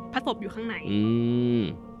มีผสมอยู่ข้างใน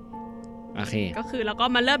โอเคก็คือแล้วก็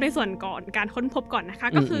มาเริ่มในส่วนก่อนการค้นพบก่อนนะคะ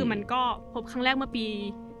ก็คือมันก็พบครั้งแรกเมื่อปี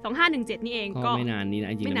2517นี่เองก็ไม่นานนี่นะ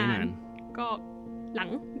จริงๆไม่นานก็ห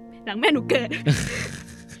ลังแม่หนูเกิด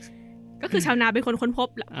ก็คือชาวนาเป็นคนค้นพบ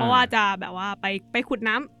เพราะว่าจะแบบว่าไปขุด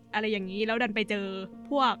น้ำอะไรอย่างนี้แล้วดันไปเจอ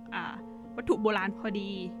พวกวัตถุโบราณพอ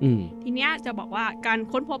ดีทีเนี้ยจะบอกว่าการ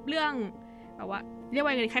ค้นพบเรื่องแบบว่าเรียกว่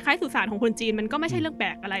าไงคล้ายๆสุสานของคนจีนมันก็ไม่ใช่เรื่องแปล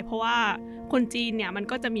กอะไรเพราะว่าคนจีนเนี่ยมัน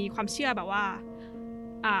ก็จะมีความเชื่อแบบว่า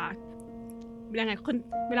ยังไงคน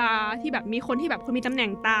เวลาที่แบบมีคนที่แบบคนมีตำแหน่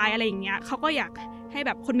งตายอะไรอย่างเงี้ยเขาก็อยากให้แ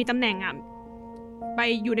บบคนมีตำแหน่งไป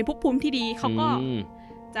อยู่ในภพภูมิที่ดีเขาก็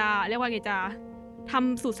จะเรียกว่าไงจะท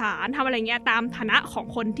ำสุสานทำอะไรเงี้ยตามฐานะของ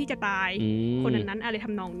คนที่จะตายคนนั้นอะไรท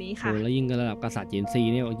ำนองนี้ค่ะแล้วยิ่งระดับกษัตริย์จินซี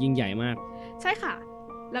เนี่ยยิ่งใหญ่มากใช่ค่ะ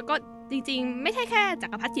แล้วก็จริงๆไม่ใช่แค่จั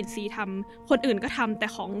กรพรรดิจินซีทำคนอื่นก็ทำแต่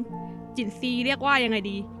ของจินซีเรียกว่ายังไง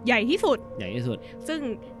ดีใหญ่ที่สุดซึ่ง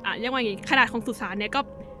เรียกว่าไงขนาดของสุสานเนี่ย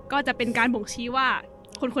ก็จะเป็นการบ่งชี้ว่า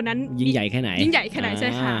คนนั้นยิ่งใหญ่แค่ไหนใช่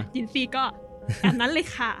ค่ะจินซีก็แบบนั้นเลย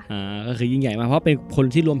ค่ะก็คือยิ่งใหญ่มากเพราะเป็นคน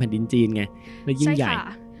ที่รวมแผ่นดินจีนไงเลยยิ่งใหญ่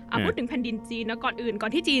พูดถึงแผ่นดินจีนนะก่อ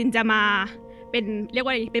นที่จีนจะมาเป็นเรียก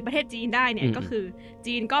ว่าเป็นประเทศจีนได้เนี่ยก็คือ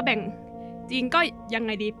จีนก็ยังไ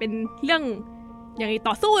งดีเป็นเรื่องอย่างไง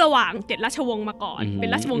ต่อสู้ระหว่าง7ราชวงศ์มาก่อนเป็น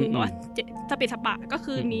ราชวงศ์ก่อนสเปซสปะก็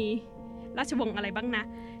คือมีราชวงศ์อะไรบ้างนะ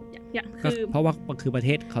อย่างคือเพราะว่าคือประเท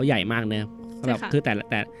ศเขาใหญ่มากเนอะแบบคือแ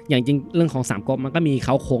ต่อย่างจริงเรื่องของสามก๊กมันก็มีเข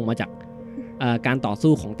าโครงมาจากการต่อ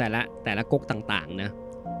สู้ของแต่ละก๊กต่างๆนะ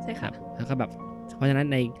ใช่ค่ะแล้วก็แบบเพราะฉะนั้น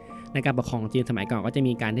ในการปกครองจีนสมัยก่อนก็จะ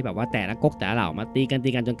มีการที่แบบว่าแต่ละก๊กแต่ละเหล่ามาตีกัน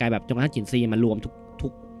จนกลายแบบจนกระทั่งจินซีมารวม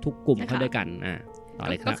ทุกกลุ่มเข้าด้วยกันต่อ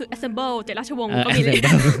เลยครับก็คือ assemble 7ราชวงศ์ก็มีเลย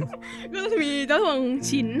ก็จะมีเจ้าหง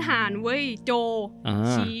ฉินห่านเว่ยโจ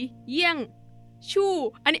ฉีเยี่ยงชู่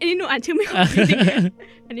อันนี้หนูอ่านชื่อไม่ออกจริง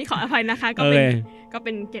ๆอันนี้ขออภัยนะคะก็เ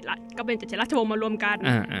ป็น7ราชวงศ์มารวมกัน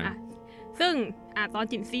ซึ่งตอน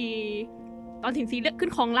จินซีเลือกขึ้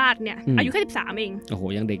นครองราชเนี่ยอายุแค่13เองโอ้โห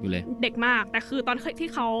ยังเด็กอยู่เลยเด็กมากแต่คือตอนที่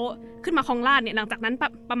เขาขึ้นมาครองราชเนี่ยหลังจากนั้น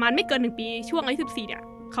ประมาณไม่เกิน1ปีช่วงอายุ14เนี่ย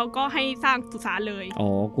เขาก็ให้สร้างสุสานเลย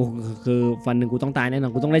กูคือวันนึงกูต้องตายแน่นอ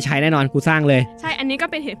นกูต้องได้ใช้แน่นอนกูสร้างเลยใช่อันนี้ก็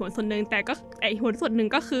เป็นเหตุผลส่วนหนึ่งแต่ก็ผลส่วนหนึ่ง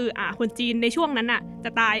ก็คือคนจีนในช่วงนั้นน่ะจ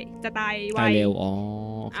ะตายไวเร็ว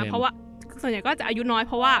เพราะว่าส่วนใหญ่ก็จะอายุน้อยเ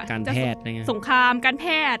พราะว่าการแพทย์สงครามการแพ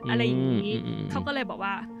ทย์อะไรอย่างนี้เขาก็เลยบอก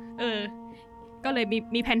ว่าก็เลย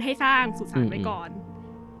มีแผนให้สร้างสุสานไว้ก่อน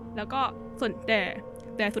แล้วก็ส่วน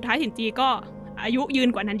แต่สุดท้ายฉินจีก็อายุยืน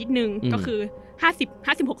กว่านั้นนิดนึงก็คือ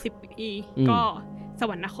50-60 ปีก็ส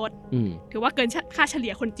วรรคตถือว่าเกินค่าเฉ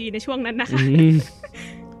ลี่ยคนจีนในช่วงนั้นนะคะ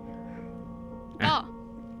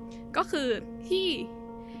ก็คือที่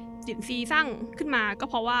จินซีสร้างขึ้นมาก็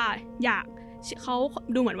เพราะว่าเขา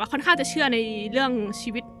ดูเหมือนว่าค่อนข้างจะเชื่อในเรื่องชี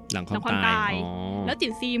วิตหลังความตายแล้วจิ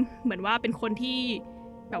นซีเหมือนว่าเป็นคนที่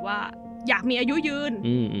แบบว่าอยากมีอายุยืน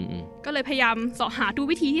ก็เลยพยายามเสาะหาทุก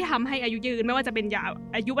วิธีที่ทำให้อายุยืนไม่ว่าจะเป็นยา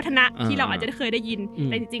อายุวัฒนะที่เราอาจจะเคยได้ยินแ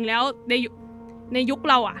ต่จริงๆแล้วในยุค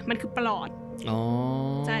เรามันคือปลอด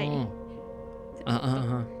ใช่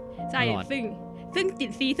ใช่ซึ่งจิ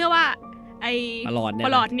นซีเชื่อว่าไอ้ป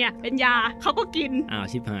ลอดเนี่ยเป็นยาเขาก็กิน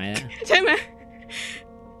ชิบหายแล้วใช่ไหม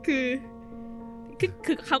คือ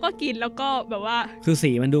เขาก็กินแล้วก็แบบว่าคือ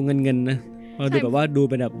สีมันดูเงินนะ ดูแบบว่าดู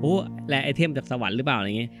เป็นแบบโอ้แร่ไอเทมจากสวรรค์หรือเปล่าอะไร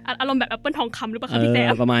เงี้ยอารมณ์แบบแอปเปิลทองคำหรือเปล่าคะพี่แซ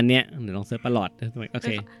มประมาณเนี้ยเดี๋ยวลองเซิร์ชประหลอดโอเค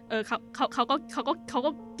เขาก็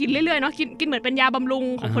กินเรื่อยๆเนาะกินเหมือนเป็นยาบำรุง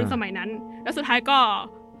ของคนสมัยนั้นแล้วสุดท้ายก็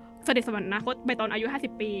เสด็จสวรรคตไปตอนอายุ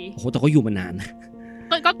50 ปีโอ้โหแต่ก็อยู่มานาน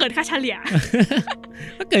ก็เกินค่าเฉลี่ย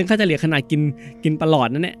ก็เกินค่าเฉลี่ยขนาดกินประหลอด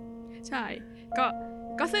นั่นแหละใช่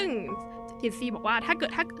ก็ซึ่งจินซีบอกว่าถ้า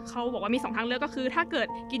เขาบอกว่ามี2ทางเลือกก็คือถ้าเกิด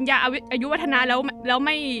กินยาอายุวัฒนะแล้วไ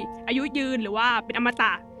ม่อายุยืนหรือว่าเป็นอมต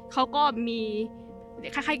ะเขาก็มี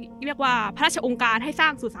คล้ายๆเรียกว่าพระราชองค์การให้สร้า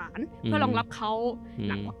งสุสานเพื่อรองรับเขา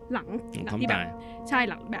หลังที่แบบใช่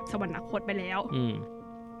หลังแบบสวรรคตไปแล้ว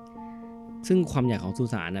ซึ่งความใหญ่ของสุ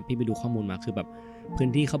สานนะพี่ไปดูข้อมูลมาคือแบบพื้น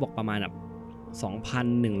ที่เขาบอกประมาณแบบ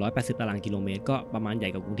 2,180 ตารางกิโลเมตรก็ประมาณใหญ่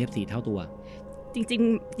กว่ากรุงเทพ4 เท่าตัวจ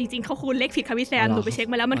ริงเขาคูณเลขผิดค่ะพี่แซมหนูไปเช็ค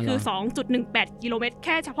มาแล้วมันคือ 2.18 กิโลเมตรแ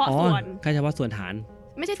ค่เฉพาะส่วนแค่เฉพาะส่วนฐาน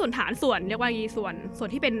ไม่ใช่ส่วนฐานส่วนเรียกว่าส่วน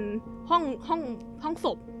ที่เป็นห้องศ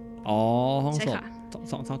พห้องศ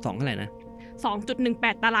พ2เท่าไหร่นะ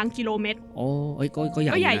 2.18 ตารางกิโลเมตรโอ้ยก็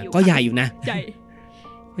ใหญ่ก็ใหญ่อยู่นะใหญ่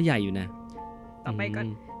ก็ใหญ่อยู่นะต่อไป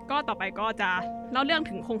ก็จะเล่าเรื่อง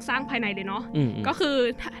ถึงโครงสร้างภายในเลยเนาะก็คือ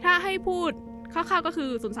ถ้าให้พูดคร่าวๆก็คือ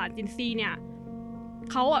สุสานจินซีเนี่ย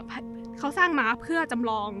เขาสร้างมาเพื่อจำ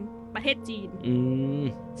ลองประเทศจีน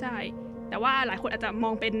ใช่แต่ว่าหลายคนอาจจะม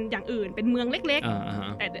องเป็นอย่างอื่นเป็นเมืองเล็ก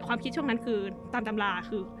ๆแต่ความคิดช่วงนั้นคือตามตำรา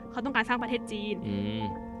คือเขาต้องการสร้างประเทศจีน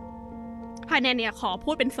ภายในเนี่ยขอ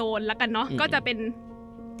พูดเป็นโซนแล้วกันเนาะก็จะเป็น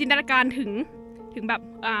จินตนาการถึงแบบ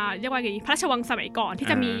เรียกว่าไงพระราชวังสมัยก่อนที่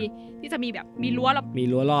จะมีแบบมีรั้ว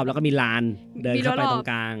รอบแล้วก็มีลานเดินเข้าไปตรง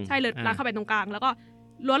กลางใช่เลยลานเข้าไปตรงกลางแล้วก็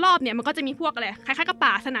รั้วรอบเนี่ยมันก็จะมีพวกอะไรคล้ายๆกับ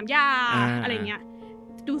ป่าสนามหญ้าอะไรเงี้ย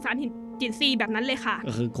ดูสารหินจินซีแบบนั้นเลยค่ะ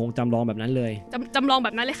ก็คือคงจำลองแบบนั้นเลยจำลองแบ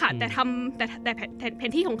บนั้นเลยค่ะแต่แผ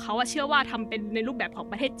นที่ของเขาเชื่อว่าทำเป็นในรูปแบบของ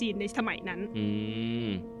ประเทศจีนในสมัยนั้น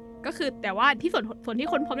ก็คือแต่ว่าที่ส่วนที่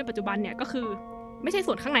ค้นพบในปัจจุบันเนี่ยก็คือไม่ใช่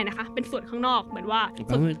ส่วนข้างในนะคะเป็นส่วนข้างนอกเหมือนว่า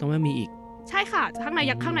ต้องไม่มีอีกใช่ค่ะข้างใน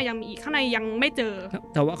ยังมีอีกข้างในยังไม่เจอ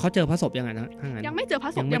แต่ว่าเขาเจอพระศพยังไงนะยังไม่เจอพร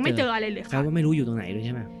ะศพยังไม่เจออะไรเลยค่ะเขาไม่รู้อยู่ตรงไหนด้วยใ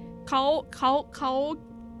ช่ไหมเขา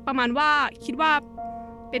ประมาณว่าคิดว่า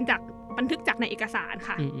เป็นจากบันทึกจากในเอกสาร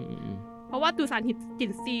ค่ะเพราะว่าสุสานจิ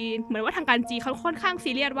นซีเหมือนว่าทางการจีนเขาค่อนข้าง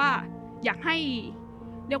ซีเรียสว่าอยากให้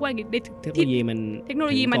เรียกว่าเทคโนโ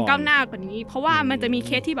ลยีมันก้าวหน้ากว่านี้เพราะว่ามันจะมีเค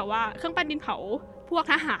สที่แบบว่าเครื่องปั้นดินเผาพวก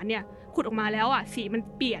ทหารเนี่ยขุดออกมาแล้วสีมัน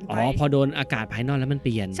เปลี่ยนไปพอโดนอากาศภายนอกแล้วมันเป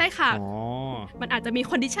ลี่ยนใช่ค่ะมันอาจจะมี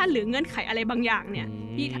คอนดิชันหรือเงื่อนไขอะไรบางอย่างเนี่ย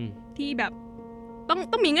ที่แบบ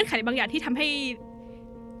ต้องมีเงื่อนไขบางอย่างที่ทำให้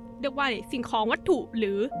เรียกว่าสิ่งของวัตถุห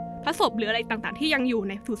รือพระศพหรืออะไรต่างๆที่ยังอยู่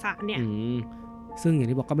ในสุสานเนี่ยซึ่งอย่าง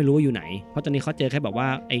ที่บอกก็ไม่รู้ว่าอยู่ไหนเพราะตอนนี้เขาเจอแค่แบบว่า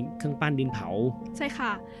ไอ้เครื่องปั้นดินเผาใช่ค่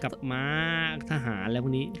ะกับม้าทหารอะไรพว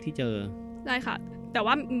กนี้ที่เจอใช่ค่ะแต่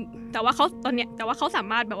ว่าเขาตอนเนี้ยแต่ว่าเขาสา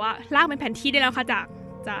มารถแบบว่าร่างเป็นแผนที่ได้แล้วค่ะจาก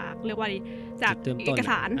เรียกว่าจากเอก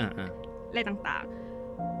สารอะไรต่าง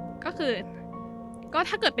ๆก็คือก็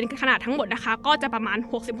ถ้าเกิดเป็นขนาดทั้งหมดนะคะก็จะประมาณ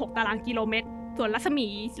66 ตารางกิโลเมตรส่วนรัศมี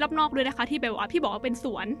รอบนอกด้วยนะคะที่แบบว่าพี่บอกว่าเป็นส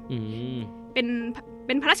วนเ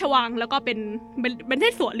ป็นพระราชวังแล้วก็เป็นเท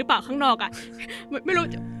ศสวนหรือเปล่าข้างนอกไม่รู้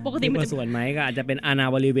ปกติมันเป็นสวนไหมก็อาจจะเป็นอาณา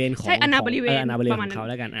บริเวณของใช่อาณาบริเวณของเขา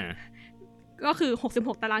แล้วกันก็คือ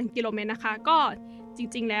66 ตารางกิโลเมตรนะคะก็จ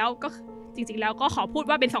ริงๆแล้วก็ขอพูด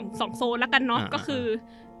ว่าเป็น2โซนแล้วกันเนาะก็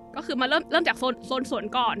คือมาเริ่มจากโซนสวน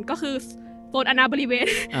ก่อนก็คือโซนอาณาบริเวณ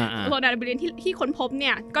โซนอาณาบริเวณที่ค้นพบเ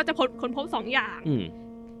นี่ยก็จะค้นพบ2อย่าง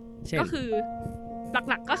ก็คือ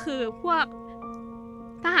หลักๆก็คือพวก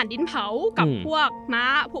ทหารดินเผากับพวกม้า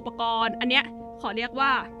พวกอุปกรณ์อันเนี้ยขอเรียกว่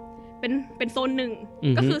าเป็นโซน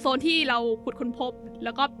1ก็คือโซนที่เราขุดค้นพบแ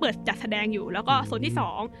ล้วก็เปิดจัดแสดงอยู่แล้วก็โซนที่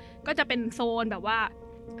2ก็จะเป็นโซนแบบว่า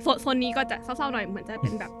โซนนี้ก็จะเศร้าๆหน่อยเหมือนจะเป็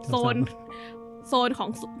นแบบโซนของ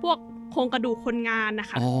พวกโครงกระดูกคนงานนะ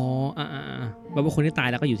คะแบบว่าคนที่ตาย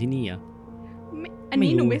แล้วก็อยู่ที่นี่เหรออัน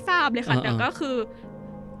นี้หนูไม่ทราบเลยค่ะแต่ก็คือ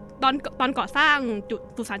ตอนก่อสร้างจุด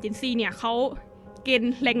สุสานจินซีเนี่ยเขาเกณ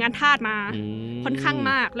ฑ์แรงงานทาสมาค่อนข้าง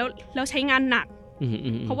มากแล้วใช้งานหนัก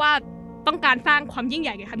เพราะว่าต้องการสร้างความยิ่งให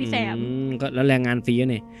ญ่ไงคะพี่แซมก็แล้วแรงงานฟรี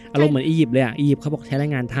เนี่ยอารมณ์เหมือนอียิปต์เลยอียิปต์เขาบอกใช้แร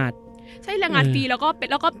งงานทาสใช่แรงงานฟรีแล้ว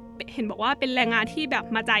ก็เห็นบอกว่าเป็นแรงงานที่แบบ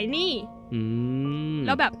มาจ่ายหนี้แ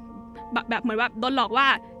ล้วแบบเหมือนว่าโดนหลอกว่า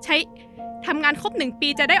ใช้ทำงานครบ1 ปี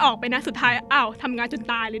จะได้ออกไปนะสุดท้ายทำงานจน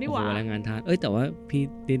ตายเลยดีกว่าแรงงานทาสแต่ว่าพี่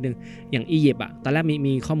นิดนึงอย่างอียิปต์ตอนแรก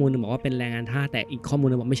มีข้อมูลนึงบอกว่าเป็นแรงงานทาสแต่อีกข้อมูล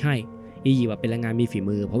นึงบอกไม่ใช่อียิปต์เป็นแรงงานมีฝี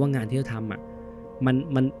มือเพราะว่างานที่เขาทำ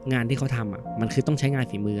มันงานที่เขาทำมันคือต้องใช้งาน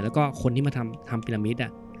ฝีมือแล้วก็คนที่มาทำพีระมิด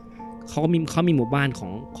เขามีหมู่บ้าน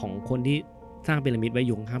ของคนที่สร้างพีระมิดไว้อ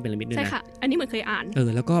ยู่ข้างพีระมิดด้วยนะใช่ค่ะอันนี้เหมือนเคยอ่าน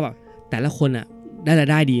แล้วก็แบบแต่ละคนได้ราย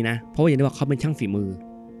ได้ดีนะเพราะว่าอย่างที่บอกเขาเป็นช่างฝีมือ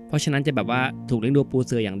เพราะฉะนั้นจะแบบว่าถูกเลี้ยงดูปูเ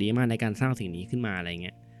สืออย่างดีมากในการสร้างสิ่งนี้ขึ้นมาอะไรเ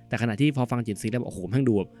งี้ยแต่ขณะที่พอฟังจินซีแล้วโอ้โหแม่ง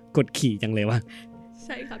ดูแบบกดขี่จังเลยว่ะใ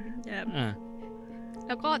ช่ค่ะพี่แจมแ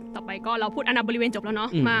ล้วก็ต่อไปก็เราพูดอนาบริเวณจบแล้วเนาะ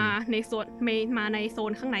มาในโซนมาในโซ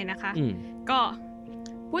นข้างในนะคะก็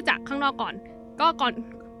พูดจากข้างนอกก่อนก็ก่อน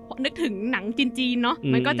นึกถึงหนังจีนๆเนาะ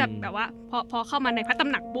มันก็จะแบบว่าพอเข้ามาในพระตำ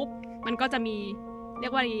หนักปุ๊บมันก็จะมีเรี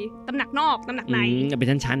ยกว่าตำหนักนอกตำหนักในเป็น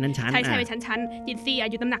ชั้นๆชั้นๆใช่เป็นชั้นๆจินซี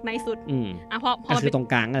อยู่ตำหนักในสุดพอคือตรง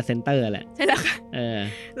กลางอะเซนเตอร์แหละใช่แล้วค่ะ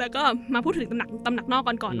แล้วก็มาพูดถึงตำหนักนอก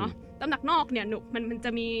ก่อนเนาะตำหนักนอกเนี่ยมันจะ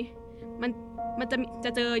มีมันจะ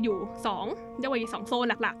เจออยู่2เรียกว่าอยู่2โซน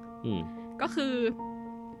หลักๆก็คือ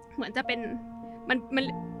เหมือนจะเป็น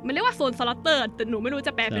มันเรียกว่าโซนสล็อตเตอร์แต่หนูไม่รู้จ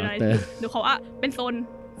ะแปลเป็นอะไรหนูเขาว่าเป็นโซน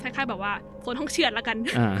คล้ายๆแบบว่าโซนห้องเชือดละกัน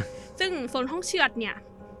ซึ่งโซนห้องเชือดเนี่ย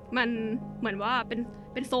มันเหมือนว่าเ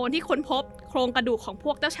ป็นโซนที่ค้นพบโครงกระดูกของพ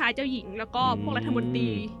วกเจ้าชายเจ้าหญิงแล้วก็พวกรัฐมนตรี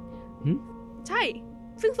ใช่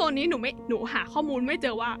ซึ่งโซนนี้หนูหาข้อมูลไม่เจ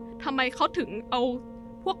อว่าทำไมเขาถึงเอา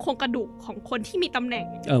พวกโครงกระดูกของคนที่มีตำแหน่ง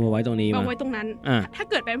มาไว้ตรงนี้มาไว้ตรงนั้นถ้า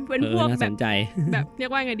เกิดเป็นพวกแบบเรีย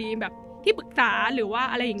กว่าไงดีแบบที่ปรึกษาหรือว่า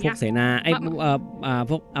อะไรอย่างเงี้ยพวกเสนา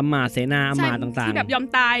พวกอัมมาเสนาอัมมาต่างๆที่แบบยอม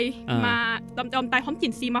ตายพร้อมจิ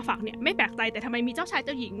นซีมาฝังเนี่ยไม่แปลกใจแต่ทำไมมีเจ้าชายเ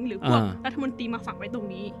จ้าหญิงหรือพวกรัฐมนตรีมาฝังไว้ตรง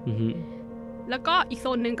นี้แล้วก็อีกโซ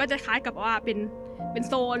นนึงก็จะคล้ายกับว่าเป็น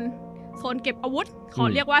โซนเก็บอาวุธขอ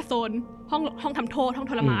เรียกว่าโซนห้องทำโทษห้อง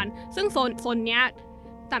ทรมานซึ่งโซนเนี้ย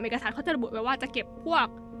ตามเอกสารเขาจะระบุไว้ว่าจะเก็บพวก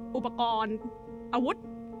อุปกรณ์อาวุธ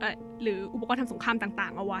หรืออุปกรณ์ทำสงครามต่า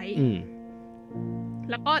งๆเอาไว้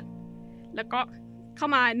แล้วก็เข้า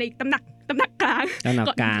มาในตำหนักกลาง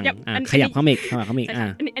ขยับเข้ามาอีก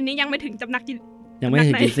อันนี้ยังไม่ถึงตำหนักยังไม่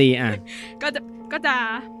ถึงจินซีก็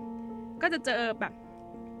จะเจอแบบ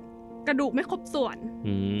กระดูกไม่ครบส่วน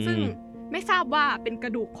ซึ่งไม่ทราบว่าเป็นกร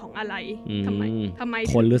ะดูกของอะไรทำไม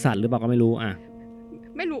คนหรือสัตว์หรือเปล่าก็ไม่รู้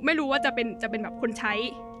ไม่รู้ว่าจะเป็นแบบคนใ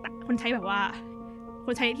ช้แบบว่าค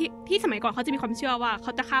นใช้ที่สมัยก่อนเขาจะมีความเชื่อว่าเข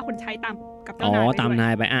าจะฆ่าคนใช้ตามกับเจ้านายตามนา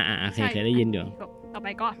ยไปโอเคเคยได้ยินอยู่ต่อไป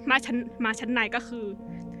ก็มาชั้นในก็คือ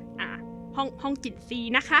ห้องจินซี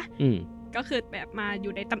นะคะก็คือแบบมาอ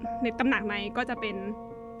ยู่ในตำหนักในก็จะเป็น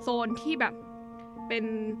โซนที่แบบเป็น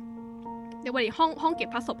เรียกว่าห้องเก็บ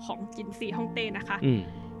พระศพของจินซีฮ่องเต้นะคะ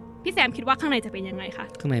พี่แซมคิดว่าข้างในจะเป็นยังไงคะ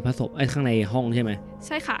ข้างในพระศพข้างในห้องใช่ไหมใ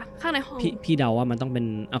ช่ค่ะข้างในห้องพี่เดาว่ามันต้องเป็น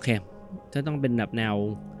โอเคจะต้องเป็นแบบแนว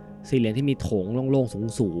สี่เหลี่ยมที่มีโถงโล่งๆ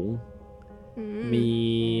สูงๆมี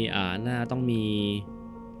น่าต้องมี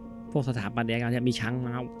พวกสถาปัตยกรรมที่มีช้าง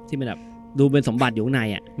ม้าที่เป็นแบบดูเป็นสมบัติอยู่ข้างใน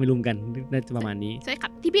ไม่รู้กันน่าจะประมาณนี้ใช่ค่ะ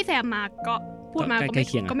ที่พี่แซมมาก็พูดมา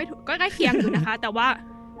ก็ไม่ถูกก็ใกล้เคียงอยู่นะคะ แต่ว่า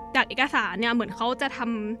จากเอกสารเนี่ยเหมือนเขาจะท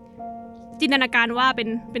ำจินตนาการว่าเ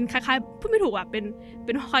ป็นคล้ายๆพูดไม่ถูกเ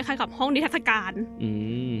ป็นคล้ายๆกับห้องนิทรรศก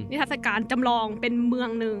ารจำลองเป็นเมือง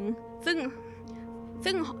นึงซึ่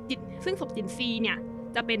งศพจินซีเนี่ย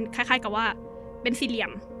จะเป็นคล้ายๆกับว่าเป็นสี่เหลี่ย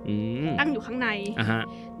มตั้งอยู่ข้างใน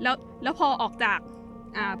แล้วพอออกจาก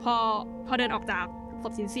พอเดินออกจากศ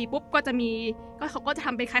พจินซีปุ๊บก็จะมีเขาก็จะท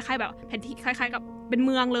ำเป็นคล้ายๆแบบแผนที่คล้ายๆกับเป็นเ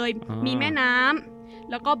มืองเลยมีแม่น้ำ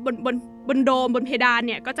แล้วก็บนโดมบนเพดานเ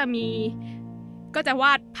นี่ยก็จะว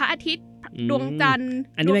าดพระอาทิตย์ดวงจันทร์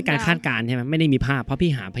อันนี้เป็นการคาดการณ์ใช่ไหมไม่ได้มีภาพเพราะพี่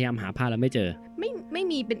พยายามหาภาพแล้วไม่เจอไม่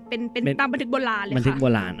มีเป็นตามบันทึกโบราณเลยค่ะบันทึกโบ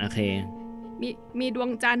ราณโอเคมีดวง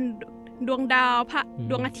จันทร์ดวงดาวพระ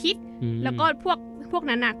ดวงอาทิตย์แล้วก็พวก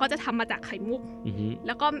นั้นน่ะก็จะทำมาจากไข่มุกแ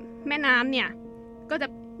ล้วก็แม่น้ำเนี่ยก็จะ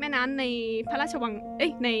แม่น้ำในพระราชวัง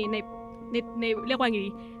ในเรียกว่าอย่าง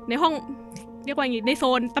นี้ในห้องเรียกว่าอย่างนี้ในโซ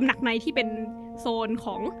นตำหนักในที่เป็นโซนข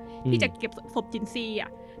องที่จะเก็บศพจินซี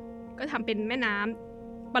ก็ทำเป็นแม่น้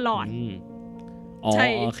ำปลอดใช่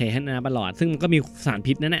โอเคแม่น้ำปลอดซึ่งก็มีสาร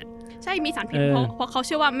พิษนั่นแหละใช่มีสารพิษเพราะเขาเ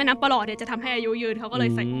ชื่อว่าแม่น้ำปลอดเนี่ยจะทำให้อายุยืนเขาก็เลย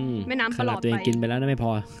ใส่แม่น้ำปลอดไปตัวเองกินไปแล้วไม่พ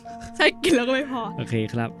อใช่กินแล้วก็ไม่พอโอเค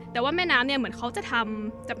ครับแต่ว่าแม่น้ำเนี่ยเหมือนเขาจ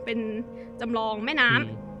ะเป็นจำลองแม่น้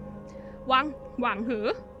ำหว่างเหอ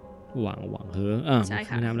หว่างเหอใช่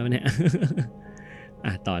ค่ะแม่น้ำแล้วเนี่ย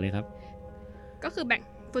ต่อเลยครับก็คือแบ่ง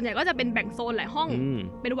ส่วนใหญ่ก็จะเป็นแบ่งโซนหลายห้อง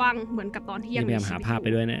เป็นวังเหมือนกับตอนที่ยังพยายามหาภาพไป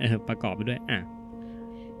ด้วยนะประกอบไปด้วย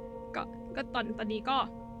ก็ตอนนี้ก็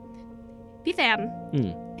พี่แซม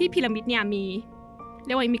ที่พีระมิดเนี่ยมีเ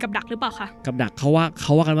รียกว่ามีกับดักหรือเปล่าคะกับดักเขาว่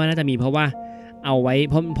ากันว่าน่าจะมีเพราะว่าเอาไว้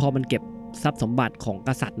เพราะพอมันเก็บทรัพย์สมบัติของก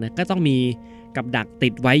ษัตริย์นะก็ต้องมีกับดักติ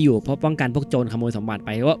ดไว้อยู่เพราะป้องกันพวกโจรขโมยสมบัติไป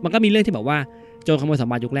ว่ามันก็มีเรื่องที่แบบว่าโจรขโมยสม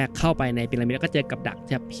บัติยุคแรกเข้าไปในพีระมิดแล้วก็เจอกับดัก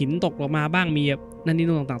แบบหินตกลงมาบ้างมีนั่นนี่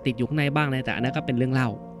นู่นต่างๆติดอยู่ข้างในบ้างนะแต่อันนั้นก็เป็นเรื่องเล่า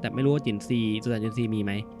แต่ไม่รู้ว่าจินซีสุสานจินซีมีไห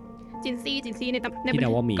มจินซีในที่เร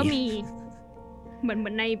าว่ามีก็มี เหมื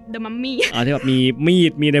อนใน The Mummy ที่แบบมีมี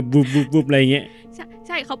ดมีอะไรบุบอะไรอย่างเงี้ยใ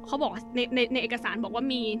ช่เขาบอกในเอกสารบอกว่า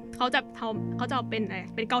มีเขาจะเอาเ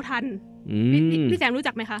ป็นเกาทันพี่แซมรู้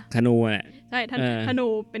จักไหมคะธนูแหละใช่ธนู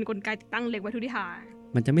เป็นกลไกติดตั้งเล็งไว้ทุกที่ทาง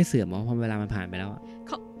มันจะไม่เสื่อมหรอเพราะเวลามันผ่านไปแล้ว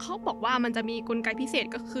เขาบอกว่ามันจะมีกลไกพิเศษ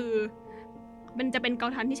ก็คือมันจะเป็นเกา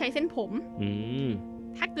ทันที่ใช้เส้นผม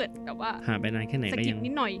ถ้าเกิดแบบว่าผ่านไปนานแค่ไหนก็ยังนิ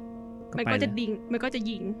ดหน่อยมันก็จะดิ่งมันก็จะ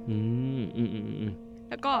ยิง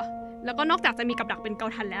แล้วก็นอกจากจะมีกับดักเป็นเกา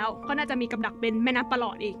ทันแล้วก็น่าจะมีกับดักเป็นแม่น้ำปล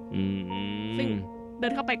อดอีกซึ่งเดิ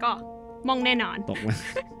นเข้าไปก็มองแน่นอน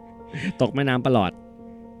ตกแม่น้ำปลอด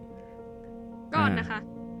ก็นะคะ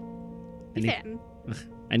พี่แซม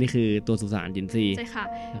อันนี้คือตัวสุสานจินซีใช่ค่ะ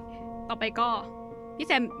ต่อไปก็พี่แ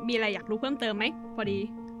ซมมีอะไรอยากรู้เพิ่มเติมไหมพอดี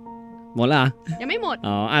หมดละยังไม่หมด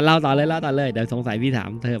เล่าต่อเลยเดี๋ยวสงสัยพี่ถาม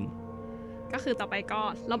เพิ่มก็คือต่อไปก็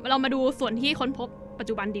เรามาดูส่วนที่ค้นพบปัจ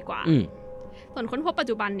จุบันดีกว่าส่วนค้นพบปัจ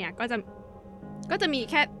จุบันเนี่ยก็จะมี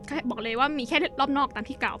แค่บอกเลยว่ามีแค่รอบนอกตาม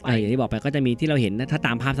ที่กล่าวไปอย่างที่บอกไปก็จะมีที่เราเห็นนะถ้าต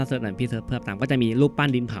ามภาพซัดเซิร์ชหน่อยพี่เพิ่มตามก็จะมีรูปปั้น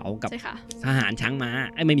ดินเผากับทหารช้างม้า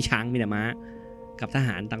ไม่มีช้างมีแต่ม้ากับทห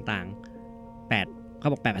ารต่างๆเขา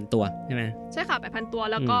บอก 8,000 ตัวใช่ไหมใช่ค่ะ 8,000 ตัว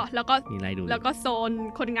แล้วก็มีอะไรดูแล้วก็โซน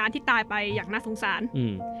คนงานที่ตายไปอย่างน่าสงสาร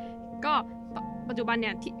ก็ปัจจุบันเ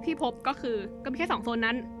นี่ยที่พบก็คือก็มีแค่2โซน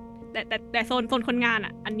นั้นแต่โซนคนงานอ่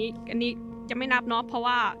ะอันนี้จะไม่นับเนาะเพราะ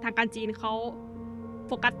ว่าทางการจีนเขาโ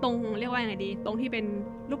ฟกัสตรงเรียกว่ายังไงดีตรงที่เป็น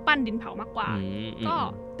รูปปั้นดินเผามากกว่าก็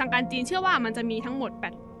ทางการจีนเชื่อว่ามันจะมีทั้งหมด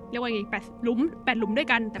8เรียกว่าไง8หลุมด้วย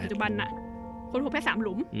กันแต่ปัจจุบันน่ะคนพบแค่3ห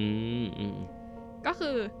ลุมก็คื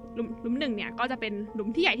อหลุม1เนี่ยก็จะเป็นหลุม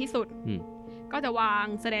ที่ใหญ่ที่สุดก็จะวาง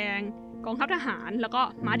แสดงกองทัพทหารแล้วก็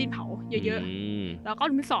ม้าดินเผาเยอะๆแล้วก็ห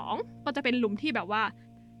ลุมที่2ก็จะเป็นหลุมที่แบบว่า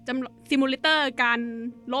ซิมูเลเตอร์การ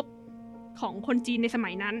ลบของคนจีนในส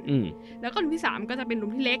มัยนั้นแล้วก็หลุมที่3ก็จะเป็นหลุ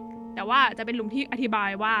มที่เล็กแต่ว่าจะเป็นหลุมที่อธิบาย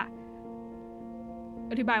ว่า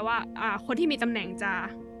คนที่มีตำแหน่งจะ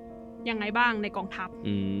ยังไงบ้างในกองทัพ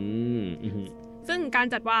ซึ่งการ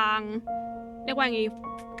จัดวางเรียกว่าไง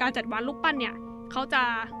การจัดวางรูปปั้นเนี่ยเขาจะ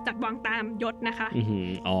จัดวางตามยศนะคะ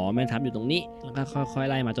แม่ทัพอยู่ตรงนี้แล้วก็ค่อยๆ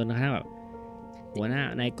ไล่มาจนกระทั่งแบบหัวหน้า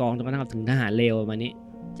ในกองจนกระทั่งถึงทหารเลวมานี้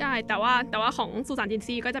ใช่แต่ว่าของสุสานจิน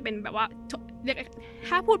ซีก็จะเป็นแบบว่าเรียก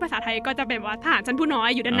ถ้าพูดภาษาไทยก็จะเป็นว่าทหารชั้นผู้น้อย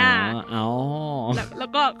อยู่ด้านหน้าแล้ว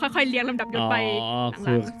ก็ค่อยๆเรียงลำดับยศไป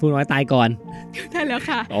คือผู้น้อยตายก่อนใช่แล้ว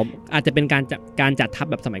ค่ะอาจจะเป็นการจัดทัพ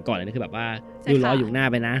แบบสมัยก่อนเลยนะคือแบบว่าดูล้ออยู่หน้า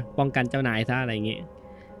ไปนะป้องกันเจ้านายซะอะไรอย่างงี้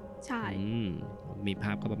ใช่มีภ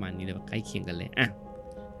าพก็ประมาณนี้เลยใกล้เคียงกันเลยอ่ะ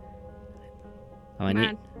ประมาณนี้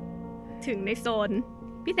ถึงในโซน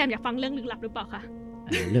พี่แซมอยากฟังเรื่องลึกลับหรือเปล่าคะ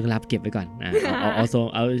เรื่องลับเก็บไว้ก่อน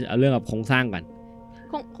เอาเรื่องแบบโครงสร้างก่อน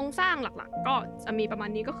โครงสร้างหลักๆก็จะมีประมาณ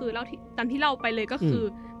นี้ก็คือตามที่เล่าไปเลยก็คือ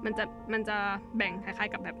มันจะแบ่งคล้าย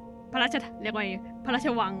ๆกับแบบพระราชเรียกว่าพระราช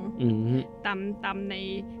วังตามใน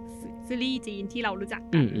ซีรีส์จีนที่เรารู้จัก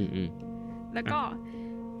กันแล้วก็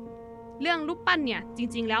เรื่องรูปปั้นเนี่ยจ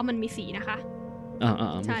ริงๆแล้วมันมีสีนะคะ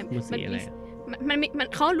ใช่มันสีอะไรมัน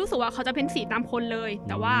เขารู้สึกว่าเขาจะเป็นสีตามคนเลย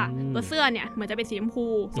แต่ว่าตัวเสื้อเนี่ยเหมือนจะเป็นสีชมพู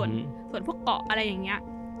ส่วนพวกเกาะอะไรอย่างเงี้ย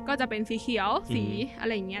ก็จะเป็นสีเขียวสีอะไ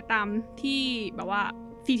รอย่างเงี้ยตามที่แบบว่า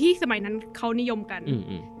สีที่สมัยนั้นเขานิยมกัน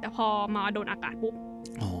แต่พอมาโดนอากาศปุ๊บ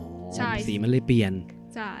ใช่สีมันเลยเปลี่ยน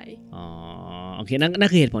ใช่โอเคนั่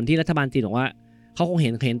นคือเหตุผลที่รัฐบาลจีนบอกว่าเขาคงเ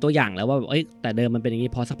ห็นตัวอย่างแล้วว่าแต่เดิมมันเป็นอย่าง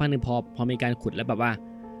นี้พอสักพักนึงพอมีการขุดแล้วแบบว่า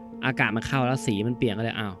อากาศมันเข้าแล้วสีมันเปลี่ยนก็เ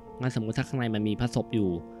ลยงั้นสมมติถ้าข้างในมันมีพระศพอยู่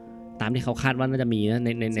ตามที่เขาคาดว่าน่าจะมีนะ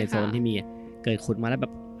ในโซนที่มีเกิดขุดมาแล้วแบ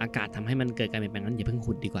บอากาศทำให้มันเกิดการเปลี่ยนแปลงนั้นอย่าเพิ่ง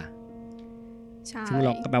ขุดดีกว่าใช่ซึ่งเ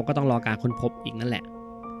ราก็ต้องรอการค้นพบอีกนั่นแหละ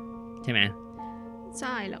ใช่ไหมใ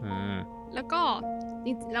ช่แล้ว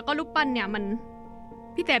ก็รูปปั้นเนี่ยมัน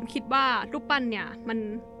พี่แต้มคิดว่ารูปปั้นเนี่ยมัน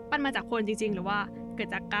ปั้นมาจากคนจริงๆหรือว่าเกิด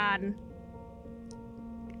จากการ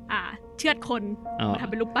เชือดคนมาทำ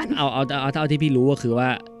เป็นรูปปั้นเอาที่พี่รู้ก็คือว่า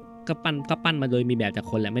ก็ปั้นมาโดยมีแบบจาก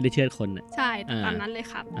คนแหละไม่ได้เชือดคนใช่ตามนั้นเลย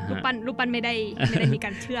ครับรูปปั้นไม่ได้มีกา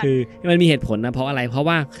รเชือดคือมันมีเหตุผลนะเพราะอะไรเพราะ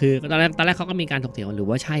ว่าคือตอนแรกเขาก็มีการถกเถียงหรือ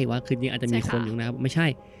ว่าใช่ว่าคือจริงอาจจะมีคนอยู่นะครับไม่ใช่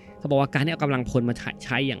เขาบอกว่าการที่เอากำลังพลมาใ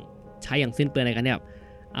ช้อย่างสิ้นเปลืองอะไรกันเนี่ย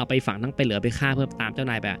เอาไปฝังทั้งไปเหลือไปฆ่าเพื่อตามเจ้า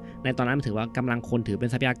นายไปในตอนนั้นมันถือว่ากำลังคนถือเป็น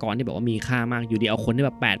ทรัพยากรที่บอกว่ามีค่ามากอยู่ดีเอาคนที่แ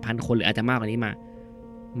บบ 8,000 คนหรืออาจจะมากกว่านี้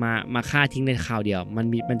มาฆ่าทิ้งในคราวเดียว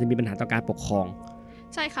มันจะมีปัญหาต่อการปกครอง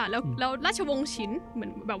ใช่ค่ะแล้วราชวงศ์ฉินเหมือ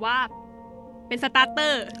นแบบว่าเป็นสตาร์เตอ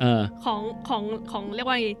ร์ของเรียก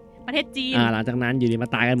ว่าประเทศจีนหลังจากนั้นอยู่ดีมา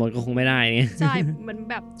ตายกันหมดก็คงไม่ได้ใช่เหมือน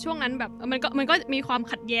แบบช่วงนั้นแบบมันก็มีความ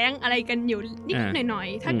ขัดแย้งอะไรกันอยู่นิดหน่อย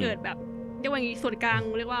ถ้าเกิดแบบเรียกว่าส่วนกลาง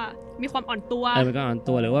เรียกว่ามีความอ่อนตัวมันก็อ่อน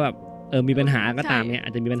ตัวหรือว่าแบบมีปัญหาก็ตามเนี่ยอา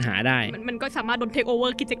จจะมีปัญหาได้มันก็สามารถโดนเทคโอเวอ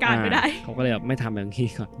ร์กิจการไปได้เขาก็เลยแบบไม่ทำแบบนี้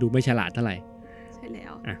ก่อนดูไม่ฉลาดเท่าไหร่ แล้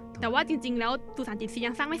ว อ่ะ แต่ว่าจริงๆแล้วสุสานจินซี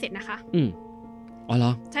ยังสร้างไม่เสร็จนะคะ อ๋อเหร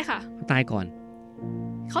อ ใช่ค่ะ เขาตายก่อน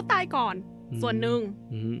เขาตายก่อนส่วนหนึ่ง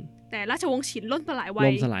อืม แต่ราชวงศ์ฉินล่มสลายไว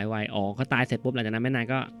ล่มสลายไวอ๋อเขาตายเสร็จปุ๊บหลังจากนั้นไม่นาน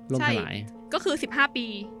ก็ล่มสลาย ก็คือ15 ปี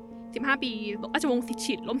ราชวงศ์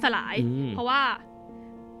ฉินล่มสลาย เพราะว่า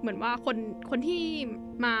เหมือนว่าคนที่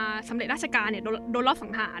มาสำเร็จราชการเนี่ยโดนลอบสั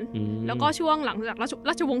งหาร แล้วก็ช่วงหลังจาก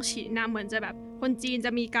ราชวงศ์ฉินนะเหมือนจะแบบคนจีนจ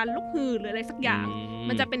ะมีการลุกฮือหรืออะไรสักอย่าง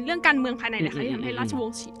มันจะเป็นเรื่องการเมืองภายในนะคะที่ทำให้ราชวง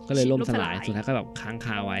ศ์ฉินก็เลยล่มสลายสุดท้ายก็แบบค้างค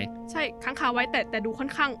าไว้ใช่ค้างคาไว้แต่ดูค่อ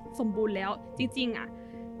นข้างสมบูรณ์แล้วจริงๆอ่ะ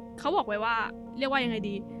เขาบอกไว้ว่าเรียกว่ายังไง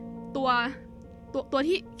ดีตัว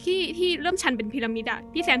ที่เริ่มชันเป็นพีระมิดอะ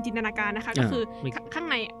ที่แซมจินตนาการนะคะก็คือข้าง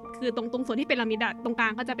ในคือตรงส่วนที่เป็นพีระมิดอะตรงกลา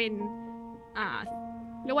งก็จะเป็น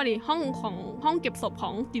เรียกว่านี่ห้องเก็บศพข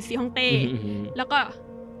องจินซีฮ่องเต้แล้ว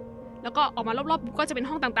ก็ออกมารอบๆก็จะเป็น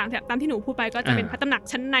ห้องต่างๆตามที่หนูพูดไปก็จะเป็นพระตำหนัก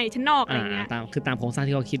ชั้นในชั้นนอกอะไรเงี้ยตามโครงสร้าง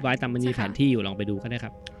ที่เขาคิดไว้ตามมันมีแผนที่อยู่ลองไปดูก็ได้ค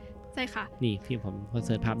รับใช่ค่ะนี่พี่ผมเ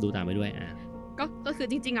สิร์ชภาพดูตามไปด้วยก็คือ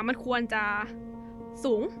จริงๆอ่ะมันควรจะ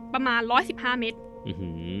สูงประมาณ115 เมตร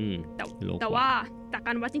แต่ว่าจากก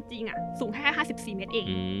ารวัดจริงๆอ่ะสูงแค่54 เมตรเอง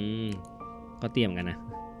ก็เตี้ยมกันนะ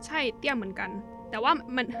ใช่เตี้ยมเหมือนกันแต่ว่า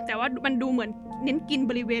มันดูเหมือนเน้นกิน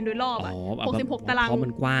บริเวณโดยรอบอ่ะ66 ตารางเพราะมั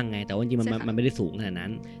นกว้างไงแต่ว่าจริงมันไม่ได้สูงขนาดนั้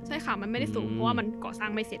นใช่ค่ะมันไม่ได้สูงเพราะว่ามันก่อสร้าง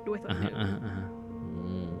ไม่เสร็จด้วยส่วนหนึ่ง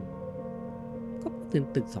ก็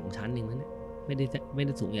ตึก2 ชั้นเองนะเนี่ยไม่ไ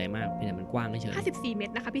ด้สูงใหญ่มากแต่มันกว้างเฉย54 เมต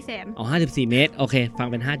รนะคะพี่แซม54 เมตรโอเคฟัง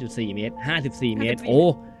เป็น 5.4 เมตร54 เมตรโอ้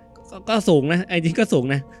ก็สูงนะไอ้จริงก็สูง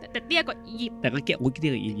นะแต่เตี้ยกว่าอียิปต์แต่ก็เตี้ยก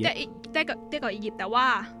ว่าอียิปต์เตี้ยกว่าอียิปต์แต่ว่า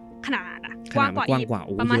ขนาดอะกว้างกว่าอียิปต์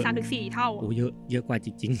ประมาณ 3-4 เท่าโอ้เยอะกว่าจ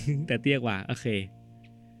ริงๆแต่เตี้ยกว่าโอเค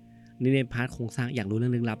นี่ในพาร์ทโครงสร้างอยากรู้เรื่อ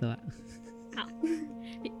งลึกลับแล้วอะ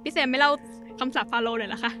พี่แซมไม่เล่าคำสาปฟาโรห์เลย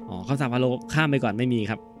เหรอคะคำสาปฟาโรห์ข้ามไปก่อนไม่มี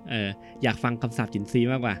ครับอยากฟังคำสาปจินซี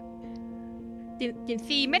มากกว่าจิน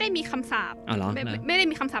ซีไม่ได้มีคำสาปไม่ได้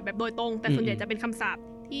มีคำสาปแบบโดยตรงแต่ส่วนใหญ่จะเป็นคำสาป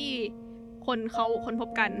ที่คนเขาค้นพบ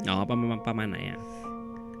กันประมาณไหนอ่ะ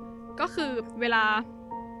ก็คือเวลา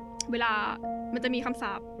มันจะมีคำส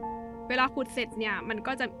าปเวลาขุดเสร็จเนี่ยมัน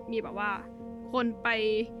ก็จะมีแบบว่าคนไป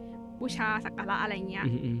บูชาสักการะอะไรเงี้ย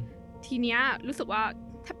ทีเนี้ยรู้สึกว่า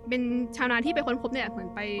ถ้าเป็นชาวนาที่ไปค้นพบเนี่ยเหมือน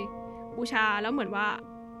ไปบูชาแล้วเหมือนว่า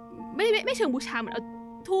ไม่เชิงบูชาเหมือนเอา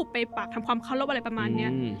ธูปไปปักทำความเคารพอะไรประมาณเนี้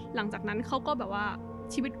ยหลังจากนั้นเขาก็แบบว่า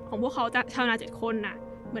ชีวิตของพวกเขาชาวนา7 คนน่ะ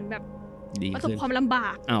เหมือนแบบประสบความลำบา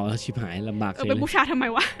กแล้วชิบหายลำบากไปบูชาทำไม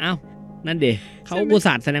วะนั่นเดเขาอุต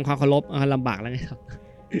ส่าห์แสดงความเคารพลำบากแล้วไงครับ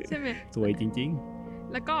ใช่ไหมสวยจริง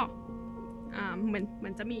ๆแล้วก็เหมื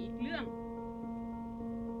อนจะมีเรื่อง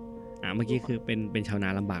เมื่อกี้คือเป็นชาวนา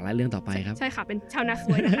ลำบากแล้วเรื่องต่อไปครับใช่ค่ะเป็นชาวนาส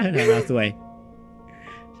วยนะคะชาวนาสวย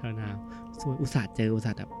อุตส่าห์เจออุตส่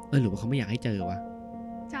าห์แบบหรือว่าเขาไม่อยากให้เจอวะ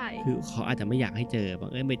ใช่คือเขาอาจจะไม่อยากให้เจอแบบ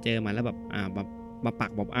ไปเจอมาแล้วแบบมาปั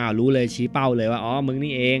กแบบรู้เลยชี้เป้าเลยว่ามึง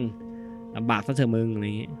นี่เองลำบากซะเถอะมึงอะไรอ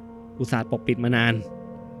ย่างงี้อุตส่าห์ปกปิดมานาน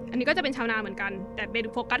อันนี้ก็จะเป็นชาวนาเหมือนกันแต่เป็น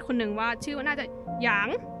โฟกัสคนหนึ่งว่าชื่อว่าน่าจะหยาง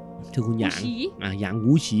ชื่อคุณหยางหยาง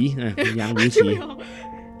วูฉีคุณหยางวูฉี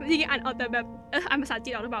จริงๆอ่านเอาแต่แบบอ่านภาษาจี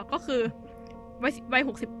นออกหรือเปล่าก็คือวัย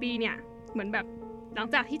60 ปีเนี่ยเหมือนแบบหลัง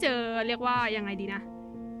จากที่เจอเรียกว่ายังไงดีนะ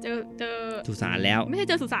เจอสุสานแล้วไม่ใช่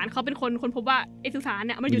เจอสุสานเขาเป็นคนพบว่าไอ้สุสานเ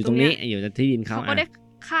นี่ยมันอยู่ตรงนี้อยู่ที่ดินเขาก็ได้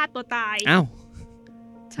ฆ่าตัวตาย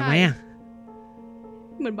ทำไม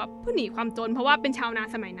เหมือนแบบเพื่อหนีความจนเพราะว่าเป็นชาวนา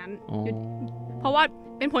สมัยนั้นเพราะว่า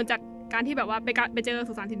เป็นผลจากการที่แบบว่าไปเจอ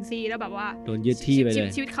สุสานจินซีแล้วแบบว่าโดนยึดที่ไปเลย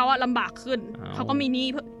ชีวิตเขาลำบากขึ้นเขาก็มีห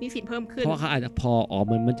นี้สินเพิ่มขึ้นเพราะเขาอาจจะพอ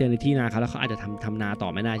มันเจอในที่นาเขาแล้วเขาอาจจะทำนาต่อ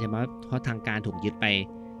ไม่ได้ใช่ไหมเพราะทางการถูกยึดไป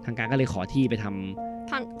ทางการก็เลยขอที่ไปท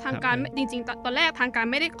ำทางการจริงๆตอนแรกทางการ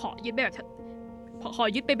ไม่ได้ขอยึดแบบขอ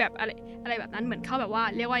ยึดไปแบบอะไรแบบนั้นเหมือนเขาแบบว่า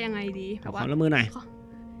เรียกว่ายังไงดีแบบว่าขอละมือหน่อย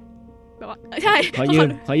แบบว่าใช่ขอยื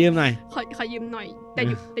มหน่อยขอยืมหน่อยแต่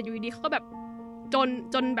อยู่ดีเขาก็แบบจ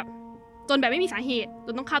นแบบไม่มีสาเหตุจ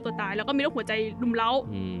นต้องฆ่าตัวตายแล้วก็มีโรคหัวใจรุมเร้า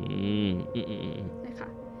ใช่ค่ะ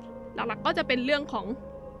หลักๆก็จะเป็นเรื่องของ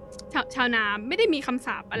ชาวนาไม่ได้มีคำส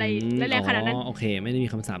าปอะไรแรงขนาดนั้นโอเคไม่ได้มี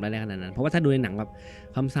คำสาปแรงขนาดนั้นเพราะว่าถ้าดูในหนังแบบ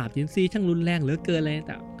คำสาปจินซีช่างรุนแรงเหลือเกินเลยแ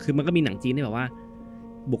ต่คือมันก็มีหนังจีนที่แบบว่า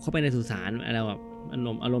บุกเข้าไปในสุสานอะไรแบบอ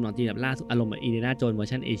ารมณ์หนังจีนแบบล่าสุดอารมณ์แบบอินเดียนาโจนส์เวอร์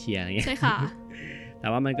ชันเอเชียอะไรเงี้ยใช่ค่ะแต่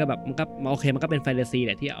ว่ามันก็แบบมันก็โอเคมันก็เป็นแฟนตาซีแ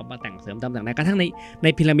หละที่เอามาแต่งเสริมตามต่างๆกระทั่งใน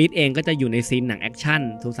พีระมิดเองก็จะอยู่ในซีนหนังแอคชั่น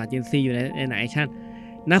สุสานจินซีอยู่ในหนังแอคชั่น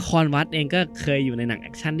นครวัดเองก็เคยอยู่ในหนังแอ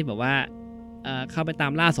คชั่นที่แบบว่าเข้าไปตา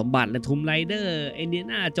มล่าสมบัติและทูมไรเดอร์อินเดีย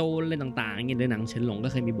นาโจนอะไรต่างๆอย่างเงี้ยในหนังเฉินหลงก็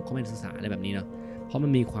เคยมีบุกเข้าไปในสุสานอะไรแบบนี้เนาะเพราะมั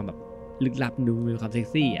นมีความแบบลึกลับดูมีความเซ็ก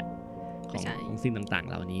ซี่อ่ะของซีนต่างๆ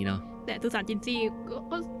เหล่านี้เนาะ แต่สุสานจินซี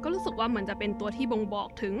ก็รู้สึกว่าเหมือนจะเป็นตัวที่บ่งบอก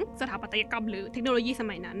ถึงสถาปัตยกรรมหรือเทคโนโลยีส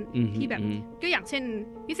มัยนั้นที่แบบก็อย่างเช่น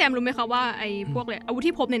พี่แซมรู้ไหมคะว่าไอ้พวกเลยอาวุธ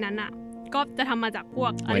ที่พบในนั้นอ่ะก็จะทำมาจากพว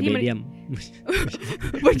กอะไรที่มันไวเบเดียม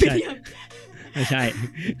ไม่ใช่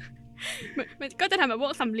มันก็จะทำแบบพว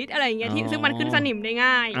กสำริดอะไรอย่างเงี้ยที่ซึ่งมันขึ้นสนิมได้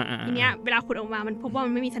ง่ายทีเนี้ยเวลาขุดออกมามันพบว่ามั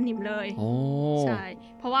นไม่มีสนิมเลยใช่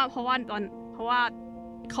เพราะว่าเขา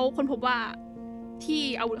ค้นพบว่าที่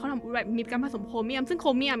อาวุธเขาทำแบบมีการผสมโครเมียมซึ่งโคร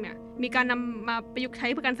เมียมเนี่ยมีการนำมาประยุกต์ใช้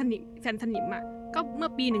เพื่อการสนิมอ่ะก็เมื่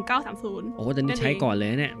อปี1930โอ้แต่นี่ใช้ก่อนเลย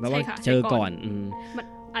เนี่ยแปลว่าเจอก่อนมัน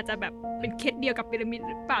อาจจะแบบเป็นเคสเดียวกับพีระมิด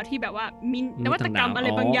หรือเปล่าที่แบบว่ามีนวัตกรรมอะไร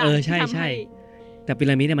บางอย่างที่ทำให้แต่พี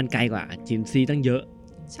ระมิดเนี่ยมันไกลกว่าจินซีตั้งเยอะ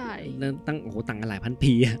ใช่ตั้งโอ้โหต่างกันหลายพัน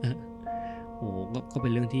ปีโอ้ก็เป็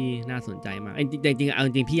นเรื่องที่น่าสนใจมากจริงๆเอาจ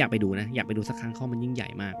ริงพี่อยากไปดูนะอยากไปดูสักครั้งเขามันยิ่งใหญ่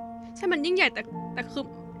มากใช่มันยิ่งใหญ่แต่คือ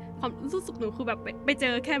ความรู้สึกหนูคือแบบไปเจ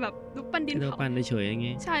อแค่แบบรูปปั้นดินเผาปั้นเฉยๆอย่าง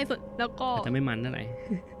งี้ใช่แล้วก็จะไม่มันเท่าไหร่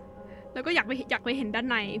แล้วก็อยากไปเห็นด้าน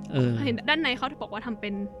ในเห็นด้านในเขาบอกว่าทำเป็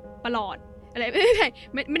นประหลอดอะไรไม่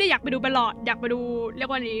ได้อยากไปดูประหลอดอยากไปดูเรียก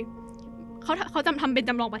ว่านี้เขาทำเป็น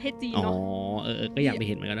จำลองประเทศจีนเนาะก็อยากไปเ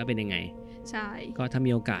ห็นเหมือนกันว่าเป็นยังไงใช่ก็ถ้า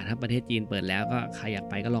มีโอกาสถ้าประเทศจีนเปิดแล้วก็ใครอยาก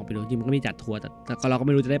ไปก็ลองไปดูจริงมันก็มีจัดทัวร์แต่เราก็ไ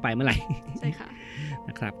ม่รู้จะได้ไปเมื่อไหร่ใช่ค่ะน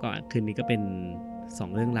ะครับก็คืนนี้ก็เป็น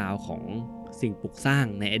2เรื่องราวของสิ่งปลูกสร้าง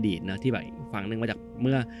ในอดีตนะที่แบบฝั่งนึงมาจากเ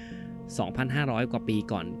มื่อ 2,500 กว่าปี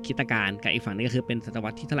ก่อนคริสตกาลกับอีกฝั่งนึงก็คือเป็นศตวร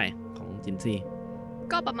รษที่เท่าไหร่ของจินซี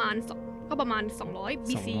ก็ประมาณ200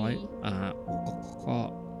 BC ก็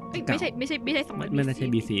ไม่ใช่200 BC ไม่ใช่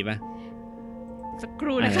BC ป่ะสักค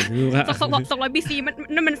รู่นะคะ200 BC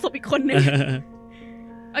มันศพอีกคนนึง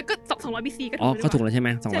ก็200 BC ก็ถูกแล้วใช่ไหม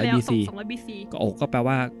200 BC ก็แปล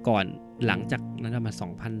ว่าก่อนหลังจากนั้นมา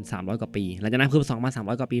 2,300 กว่าปีหลังจากนั้นคือ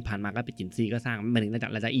 2,300 กว่าปีผ่านมาก็เป็นจินซีก็สร้างมาถึงระดับ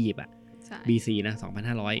อียิปต์อ่ะ BC นะ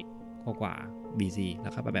 2,500 กว่า BC แล้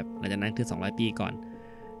วก็แบบหลังจากนั้นคือ200 ปีก่อน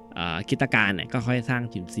คริสตกาลเนี่ยก็ค่อยสร้าง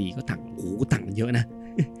จินซีก็ต่างกันเยอะนะ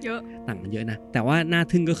เยอะต่างกันเยอะนะแต่ว่าน่า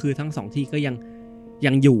ทึ่งก็คือทั้ง2ที่ก็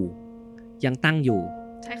ยังอยู่ยังตั้งอยู่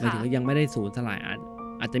ใช่ค่ะยังไม่ได้สูญสลาย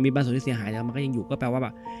อาจจะมีบางส่วนที่เสียหายแต่มันก็ยังอยู่ก็แปลว่าแบ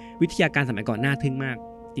บวิทยาการสมัยก่อนน่าทึ่งมาก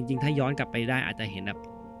จริงๆถ้าย้อนกลับไปได้อาจจะเห็นแบบ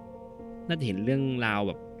น่าจะเห็นเรื่องราวแ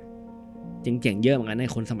บบเจ๋งๆเยอะเหมือนกันใน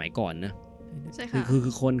คนสมัยก่อนนะใช่ค่ะคื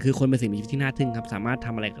อคนเป็นสิ่งมีชีวิตที่น่าทึ่งครับสามารถท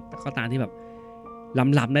ำอะไรก็ตามที่แบบ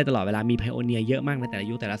ล้ำได้ตลอดเวลามีไพโอเนียเยอะมากในแต่ละ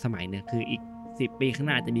ยุคแต่ละสมัยเนี่ยคืออีก10 ปีข้างห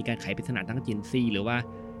น้าจะมีการไขปริศนาทั้งจินซีหรือว่า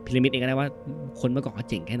พีระมิดเองก็ได้ว่าคนเมื่อก่อนเขา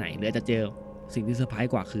เจ๋งแค่ไหนหรืออาจจะเจอสิ่งที่เซอร์ไพร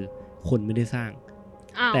ส์กว่าคือคนไม่ได้สร้าง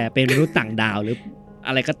แต่เป็นมนุษย์ต่างดาวหรืออ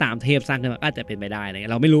ะไรก็ตามเทพสร้างขึ้นมาอาจจะเป็นไปได้นะ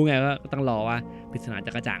เราไม่รู้ไงก็ต้องรอว่าปริศนาจ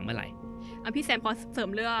ะกระจ่างเมื่อไหร่พี่แซมพอเสริม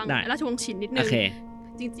เรื่องราชวงศ์ฉินนิดนึง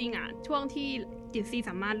จริงๆช่วงที่จินซี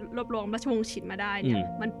สามารถรวบรวมราชวงศ์ฉินมาได้เนี่ย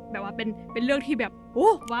มันแบบว่าเป็นเรื่องที่แบบโอ้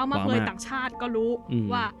ว้าวมากเลยต่างชาติก็รู้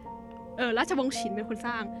ว่าราชวงศ์ฉินเป็นคนส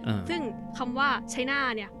ร้างซึ่งคำว่าไชน่า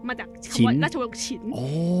เนี่ยมาจากคำว่าราชวงศ์ฉิน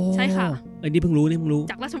ใช่ค่ะนี่เพิ่งรู้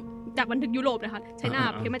จากบันทึกยุโรปนะคะไชน่า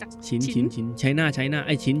เพี้ยนมาจากชินไชน่าไ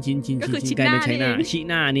อ้ชินก็คือชิกลายเป็นไชน่าชิ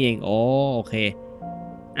น่านี่เองโอเค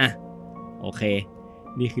โอเค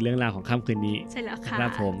นี่คือเรื่องราวของค่ำคืนนี้ใช่แล้วค่ะครั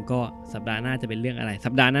บผมก็สัปดาห์หน้าจะเป็นเรื่องอะไรสั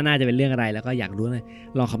ปดาห์หน้าจะเป็นเรื่องอะไรแล้วก็อยากรู้เลย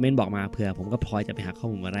ลองคอมเมนต์บอกมาเผื่อผมก็พลอยจะไปหาข้อ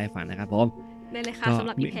มูลมาได้ฟังนะครับผมได้เลยค่ะสำห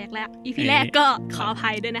รับ EP แรกก็ขออ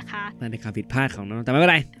ภัยด้วยนะคะนั่นเป็นความผิดพลาดของน้องแต่ไม่เป็น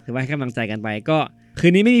ไรถือว่าให้กำลังใจกันไปก็คื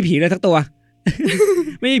นนี้ไม่มีผีเลยสักตัว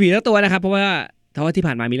ไม่มีผีสักตัวนะครับเพราะว่าที่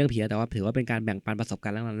ผ่านมามีเรื่องผีแต่ว่าถือว่าเป็นการแบ่งปันประสบกา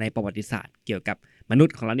รณ์ในประวัติศาสตร์เกี่ยวกับมนุษ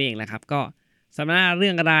ย์ของเราเองแหละครับก็สำหรับเรื่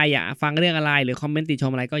องอะไรฟังเรื่องอะไรหรือคอมเมนต์ติช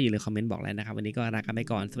มอะไรก็อย่าลืมคอมเมนต์บอกเลยนะครับวันนี้ก็ลากันไป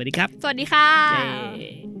ก่อนสวัสดีครับสวัสดีค่ะ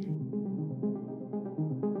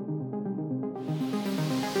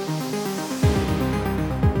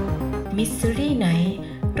Mystery